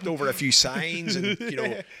tripped over a few signs, and, you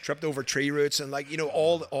know, tripped over tree roots, and, like, you know,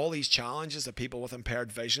 all these challenges that people with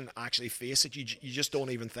impaired vision actually face that you just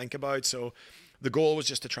don't even think about. So the goal was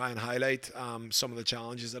just to try and highlight some of the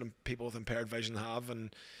challenges that people with impaired vision have.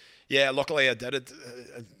 And yeah, luckily I did it.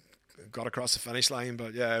 I got across the finish line,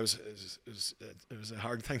 but yeah, it was a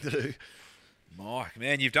hard thing to do. Mike,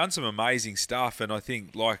 man, you've done some amazing stuff, and I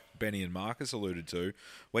think, like Benny and Marcus alluded to,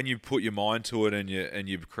 when you put your mind to it and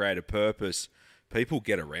you create a purpose, people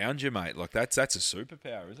get around you, mate. Like that's a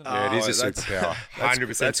superpower, isn't it? Yeah, it is a superpower. 100%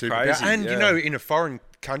 superpower. Crazy, and you know, in a foreign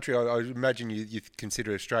country, I imagine you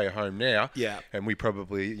consider Australia home now. Yeah. And we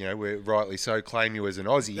probably, you know, we're rightly so claim you as an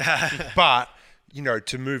Aussie, but, you know,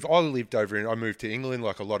 to move, I moved to England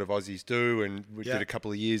like a lot of Aussies do, and we did a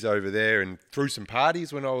couple of years over there and threw some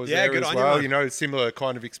parties when I was there as well. You know, similar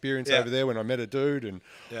kind of experience over there when I met a dude and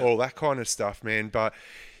all that kind of stuff, man. But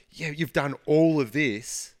yeah, you've done all of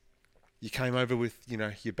this. You came over with, you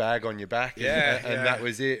know, your bag on your back, and that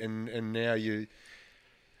was it. And now you.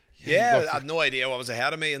 I had no idea what was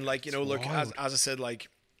ahead of me, and, like, you know, look, as I said, like,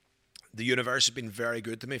 the universe has been very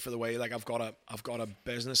good to me for the way, like, I've got a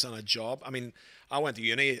business and a job. I mean, I went to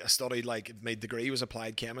uni, I studied, like, my degree was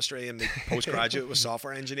applied chemistry, and my postgraduate was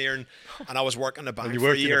software engineering, and I was working in a bank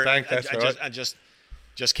for a year. I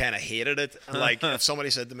just kind of hated it. And, like, if somebody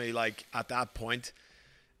said to me, like, at that point,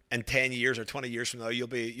 in 10 years or 20 years from now, you'll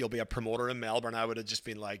be a promoter in Melbourne, I would have just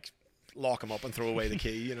been like, lock him up and throw away the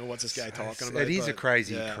key. You know, what's this guy talking about? It is a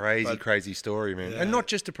crazy story, man. And not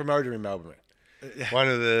just a promoter in Melbourne. One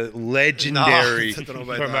of the legendary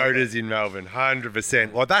promoters in Melbourne,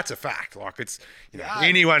 100%. Like, that's a fact. Like, it's, you know,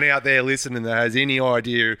 anyone out there listening that has any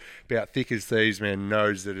idea about Thick as Thieves, man,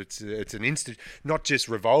 knows that it's an not just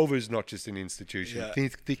Revolver's not just an institution.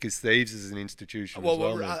 Thick as Thieves is an institution.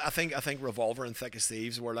 Well, I think Revolver and Thick as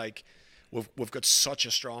Thieves were like, we've got such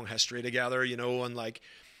a strong history together, you know, and, like,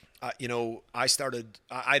 you know, I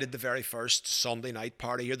did the very first Sunday night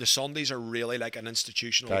party here. The Sundays are really like an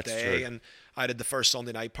institutional day. True. And I did the first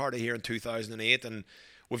Sunday night party here in 2008, and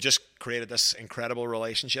we've just created this incredible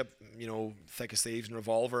relationship, you know, Thick as Thieves and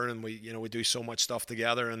Revolver, and we do so much stuff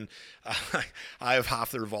together. And I have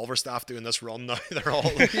half the Revolver staff doing this run now. They're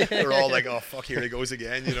all like, oh fuck, here he goes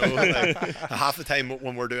again, you know. Like, half the time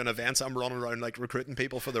when we're doing events, I'm running around like recruiting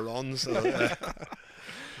people for the runs. So,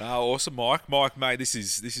 awesome, Mike. Mike, mate, this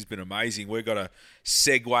has been amazing. We've got to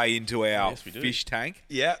segue into our fish tank.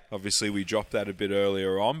 Yeah. Obviously, we dropped that a bit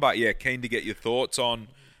earlier on, but yeah, keen to get your thoughts on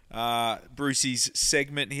Brucey's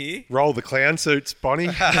segment here. Roll the clown suits, Bonnie.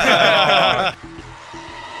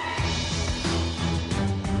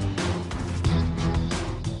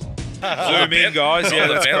 Zoom in, guys. Yeah,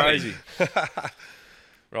 that's crazy.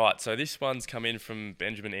 Right, so this one's come in from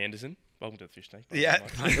Benjamin Anderson. Welcome to the Fish Tank. Yeah.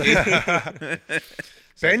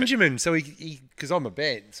 Benjamin. So he because I'm a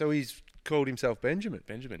Ben, so he's called himself Benjamin.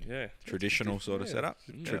 Benjamin, yeah. Traditional sort of setup.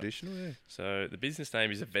 Traditional, yeah. So the business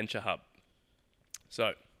name is Adventure Hub.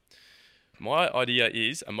 So my idea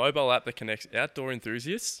is a mobile app that connects outdoor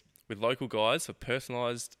enthusiasts with local guides for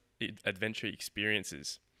personalised adventure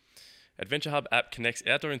experiences. Adventure Hub app connects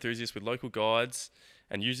outdoor enthusiasts with local guides,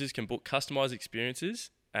 and users can book customised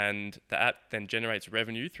experiences, and the app then generates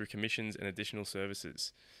revenue through commissions and additional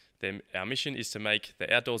services. Then our mission is to make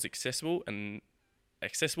the outdoors accessible and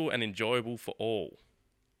enjoyable for all.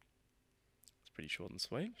 It's pretty short and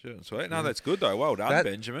sweet. Short and sweet. No, that's good though. Well done,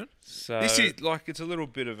 Benjamin. So this is like it's a little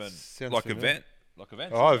bit of an event. Like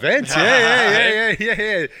events. Oh, events. Yeah.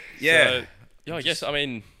 So, yeah, I guess, I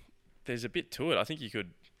mean, there's a bit to it. I think you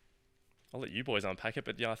could, I'll let you boys unpack it,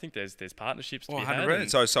 but yeah, I think there's partnerships to be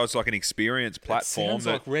had. So it's like an experience platform. Sounds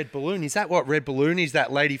like Red Balloon. Is that what Red Balloon is?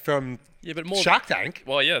 That lady from Shark Tank?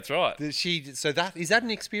 Well, yeah, that's right. Is that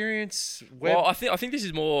an experience? Well, I think this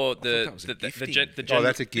is more the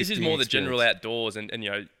this is more the general outdoors, and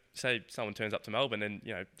you know, say someone turns up to Melbourne and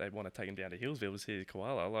you know they want to take them down to Hillsville to see the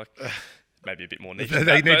koala, like. Maybe a bit more niche.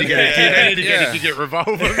 They need to get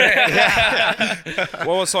Revolver.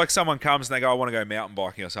 Well, it's like someone comes and they go, I want to go mountain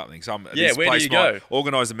biking or something. Where do you go?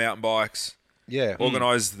 Organise the mountain bikes. Yeah.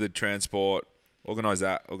 Organise the transport. Organise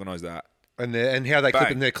that. And how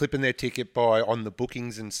they're clipping their ticket by on the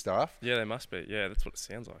bookings and stuff. Yeah, they must be. Yeah, that's what it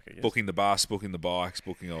sounds like, I guess. Booking the bus, booking the bikes,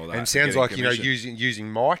 booking all that. And it sounds like, you know,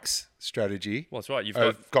 using Mike's strategy. Well, that's right.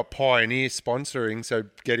 You've got Pioneer sponsoring, so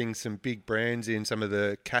getting some big brands in, some of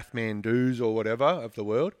the Kathmandus or whatever of the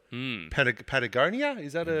world. Patagonia,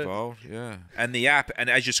 is that involved? Yeah. And the app, and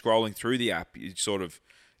as you're scrolling through the app, it's sort of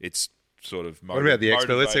what about the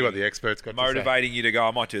expert? Let's see what the expert's got to say. Motivating you to go,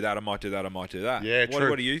 I might do that. Yeah, true.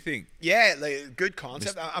 What do you think? Yeah, like, good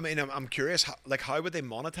concept. I mean, I'm curious, how would they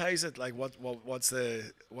monetize it? Like, what's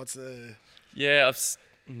the? Yeah,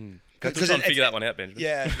 I'm trying to figure that one out, Benjamin.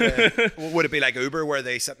 Yeah. Would it be like Uber, where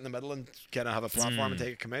they sit in the middle and kind of have a platform and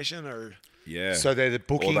take a commission, or? Yeah. So they're the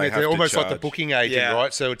booking. They're almost like the booking agent,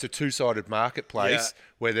 right? So it's a two-sided marketplace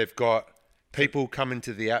where they've got people come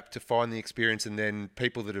into the app to find the experience, and then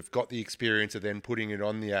people that have got the experience are then putting it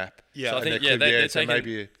on the app. Yeah, so I think they're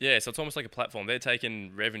taking. So it's almost like a platform. They're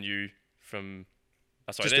taking revenue from.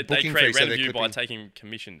 They create revenue by taking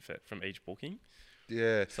commission from each booking.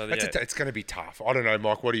 Yeah, so it's going to be tough. I don't know,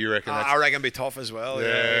 Mike. What do you reckon? I reckon it'll be tough as well.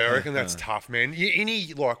 Yeah, I reckon that's tough, man.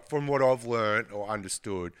 From what I've learned or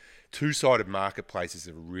understood, two-sided marketplaces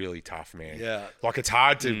are really tough, man. Yeah, like it's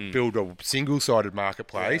hard to build a single-sided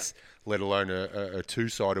marketplace. Yeah. Let alone a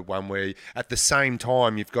two-sided one where at the same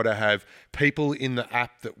time you've got to have people in the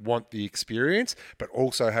app that want the experience, but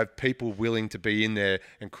also have people willing to be in there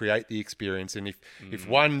and create the experience. And if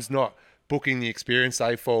one's not booking the experience,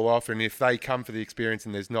 they fall off. And if they come for the experience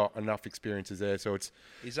and there's not enough experiences there, so it's...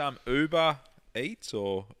 Is Uber Eats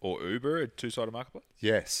or Uber a two-sided marketplace?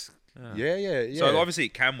 Yes. Yeah. So obviously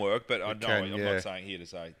it can work, but I'm not saying here to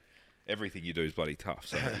say... Everything you do is bloody tough.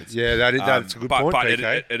 So that's a good point.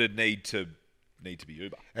 But it'd need to be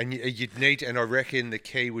Uber. And you'd need, and I reckon the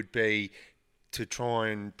key would be to try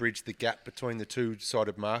and bridge the gap between the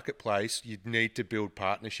two-sided marketplace. You'd need to build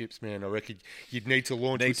partnerships, man. I reckon you'd need to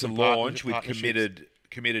launch with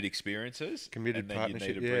committed experiences, committed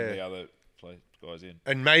partnerships. You need to bring the other guys in,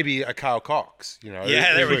 and maybe a Carl Cox. You know.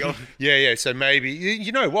 Yeah, there we go. Yeah. So maybe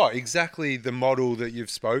you know what exactly the model that you've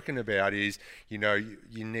spoken about is. You know,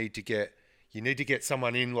 you need to get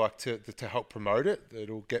someone in like to help promote it.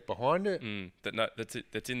 That'll get behind it. That's it.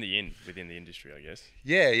 That's within the industry, I guess.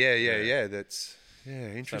 Yeah. That's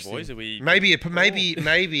interesting. So boys, are we maybe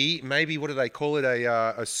what do they call it?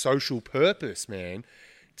 A social purpose, man.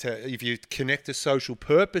 If you connect a social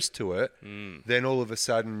purpose to it, then all of a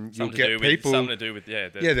sudden you'll get people. Something to do with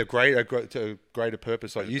the greater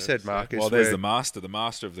purpose, like you said, Marcus. Well, there's the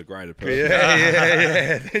master of the greater purpose.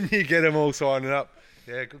 Yeah. Then you get them all signing up.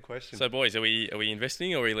 Yeah, good question. So, boys, are we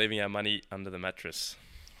investing or are we leaving our money under the mattress?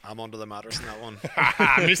 I'm under the mattress in that one.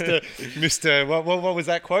 Mister, what was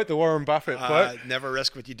that quote? The Warren Buffett quote? Never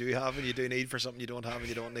risk what you do have and you do need for something you don't have and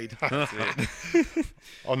you don't need. That's it.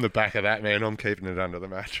 On the back of that, man, I'm keeping it under the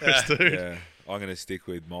mattress, dude. Yeah. I'm going to stick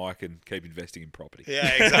with Mike and keep investing in property. Yeah,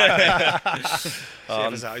 exactly.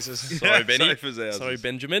 Safe as houses. Sorry, Benny. Safe as houses. Sorry,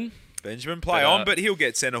 Benjamin. Play on, but he'll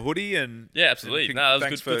get sent a hoodie and absolutely. That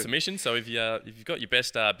was good submission. So if you've got your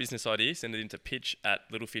best business idea, send it into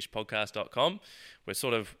pitch@littlefishpodcast.com.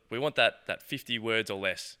 We want that 50 words or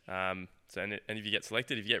less. And if you get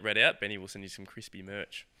selected, if you get read out, Benny will send you some crispy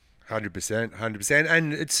merch. 100%,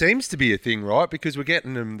 and it seems to be a thing, right? Because we're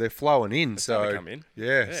getting them; they're flowing in. So come in.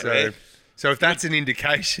 Yeah. So if that's an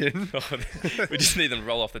indication, we just need them to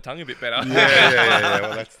roll off the tongue a bit better. Yeah.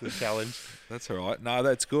 Well, that's the challenge. That's all right. No,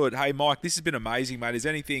 that's good. Hey, Mike, this has been amazing, mate. Is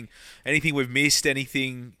anything we've missed?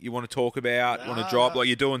 Anything you want to talk about? Want to drop? Like,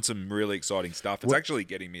 you're doing some really exciting stuff. It's actually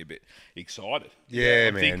getting me a bit excited. Yeah,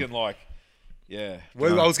 I'm man. thinking like, yeah.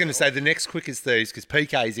 Well, I was going to say the next quickest thieves because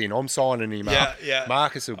PK's in. I'm signing him up. Yeah.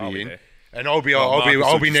 Marcus will I'll be be in. there. And I'll be Marcus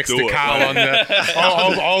will next just to do it, Carl mate. on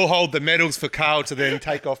the. I'll hold the medals for Carl to then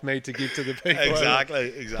take off me to give to the people.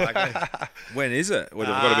 Exactly. When is it? We've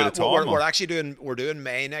got a bit of time. We're actually doing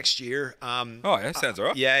May next year. Oh, yeah, sounds all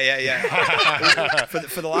right. Yeah.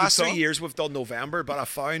 for the last time. 3 years, we've done November, but I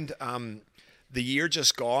found the year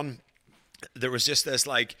just gone, there was just this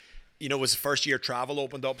like, it was the first year travel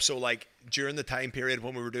opened up. So like during the time period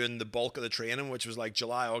when we were doing the bulk of the training, which was like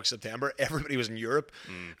July, August, September, everybody was in Europe.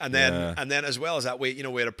 And then as well as that, we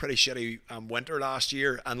had a pretty shitty winter last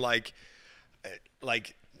year. And like,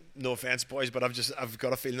 no offense, boys, but I've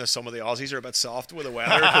got a feeling that some of the Aussies are a bit soft with the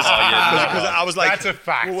weather. Because I was like, That's a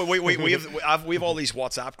fact. We have all these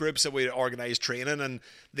WhatsApp groups that we organise training, and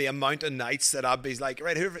the amount of nights that I'd be like,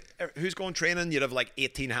 right, who's going training? You'd have like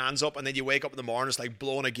 18 hands up, and then you wake up in the morning, it's like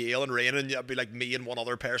blowing a gale and raining. It'd be like me and one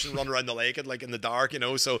other person running around the lake and like in the dark,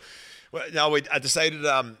 So I decided.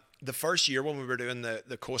 The first year when we were doing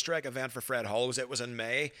the Coast Rec event for Fred Hollows, it was in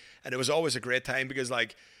May, and it was always a great time because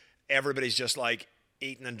like everybody's just like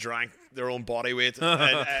eaten and drank their own body weight in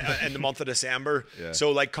the month of December. Yeah.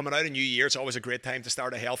 So like coming out of New Year, it's always a great time to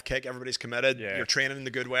start a health kick. Everybody's committed. Yeah. You're training in the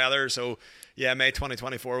good weather. So yeah, May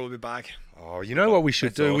 2024 we'll be back. Oh, you know what we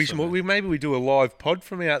should do? Awesome, maybe we do a live pod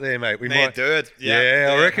from out there, mate. We might do it.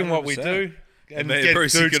 Yeah, I reckon 100%. what we do. And then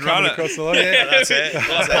Bruce, you dudes can run coming it. across the line. Yeah. That's it.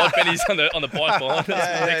 Pod Benny's on the bike behind us.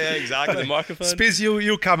 Yeah, exactly. The microphone. Spiz,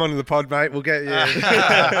 you'll come onto the pod, mate. We'll get you.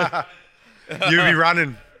 You'll be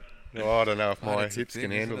running. Oh, I don't know if my hips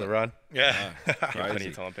can handle the run. Yeah. Plenty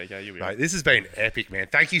of time, PK. You'll be Mate, right. this has been epic, man.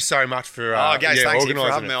 Thank you so much for Guys, thanks for organising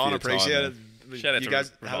having me it. on. Appreciate it. Shout out you to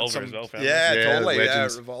guys Revolver had as well, fam. Yeah, Yeah, totally.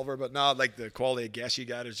 legends. Yeah, Revolver. But no, like the quality of guests you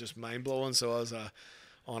got is just mind blowing. So I was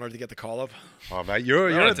honoured to get the call up. Oh, mate, you're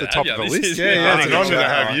Right at the to top have of the you. list. This is- Yeah, it's an Yeah, honour to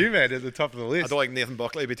yeah. have you, man, at the top of the I list. don't like Nathan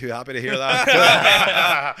Buckley would be too happy to hear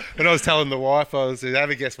that. When I was telling the wife, I was have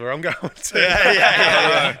a guess where I'm going to.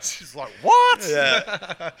 Yeah. She's like, what?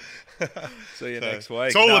 Yeah. See you next week.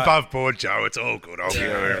 It's all No, above board, Joe. It's all good. I'll be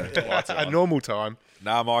home. At normal time.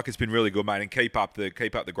 No, Mike, it's been really good, mate, and keep up the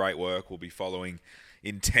great work. We'll be following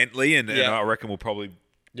intently, and I reckon we'll probably.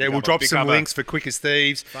 Yeah, we'll drop some links for Quickest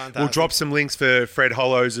Thieves. Fantastic. We'll drop some links for Fred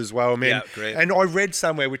Hollows as well, man. Yeah, great. And I read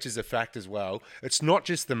somewhere, which is a fact as well, it's not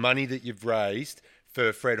just the money that you've raised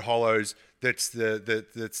for Fred Hollows that's the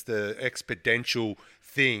exponential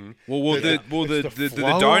thing. The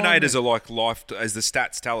donators are like life, as the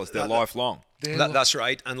stats tell us, they're lifelong. That's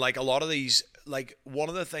right. And like a lot of these, like one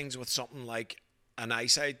of the things with something like an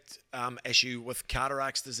eyesight issue with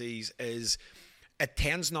cataracts disease is it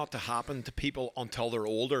tends not to happen to people until they're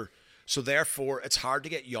older. So therefore, it's hard to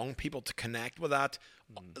get young people to connect with that.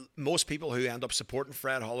 Most people who end up supporting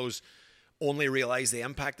Fred Hollows only realise the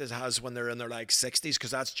impact it has when they're in their like 60s,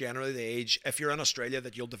 because that's generally the age, if you're in Australia,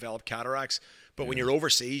 that you'll develop cataracts. But when you're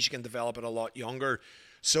overseas, you can develop it a lot younger.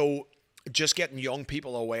 So just getting young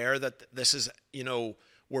people aware that this is,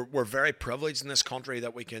 we're very privileged in this country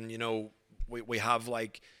that we can, we have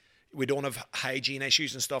like, we don't have hygiene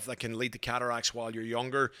issues and stuff that can lead to cataracts while you're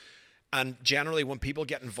younger. And generally when people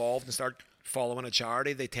get involved and start following a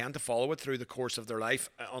charity, they tend to follow it through the course of their life,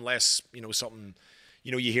 unless, something,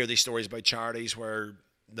 you hear these stories about charities where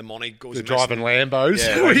the money goes They're missing. driving Lambos.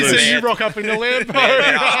 Yeah, We see you rock up in the Lambo.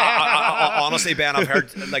 Honestly, Ben, I've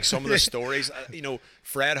heard like some of the stories.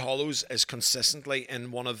 Fred Hollows is consistently in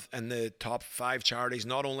the top 5 charities,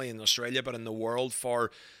 not only in Australia but in the world,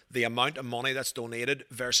 for the amount of money that's donated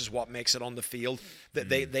versus what makes it on the field.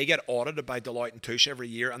 They get audited by Deloitte and Touche every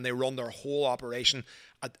year, and they run their whole operation.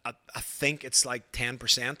 I think it's like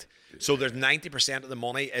 10%. So there's 90% of the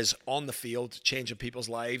money is on the field, changing people's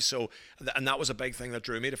lives. So, and that was a big thing that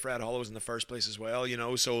drew me to Fred Hollows in the first place as well.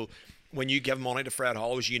 So when you give money to Fred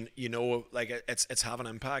Hollows, like it's having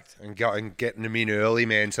an impact. And getting them in early,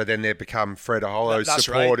 man, so then they become Fred Hollows That's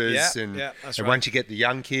right. supporters. Yeah, that's and right. once you get the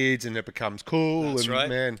young kids and it becomes cool, That's and right.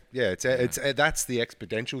 man, it's that's the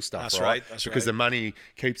exponential stuff, That's right? right. Because the money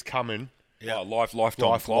keeps coming. Yeah. Lifetime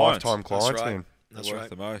clients. Lifetime clients, That's right. man. That's worth right.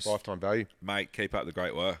 the most. Lifetime value. Mate, keep up the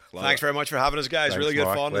great work. Love Thanks it. very much for having us, guys. Thanks, really good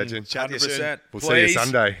Mike. fun. Legend. And chat to you soon. 100%. We'll see you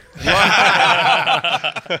Sunday.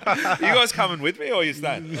 You guys coming with me or are you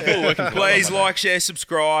staying? Please like, share,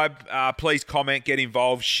 subscribe. Please comment, get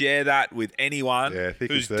involved. Share that with anyone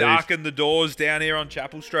thick who's as thieves. darkened the doors down here on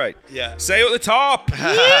Chapel Street. Yeah. See you at the top.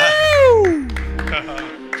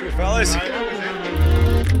 Cheers, fellas.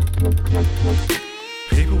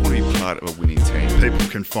 People want to be part of a winning team. People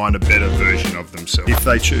can find a better version of themselves if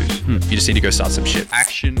they choose. You just need to go start some shit.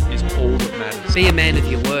 Action is all that matters. Be a man of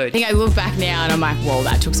your word. I think I look back now and I'm like, whoa,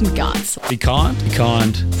 that took some guts. Be kind, be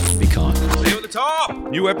kind, be kind. See you at the top.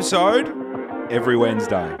 New episode every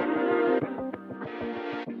Wednesday.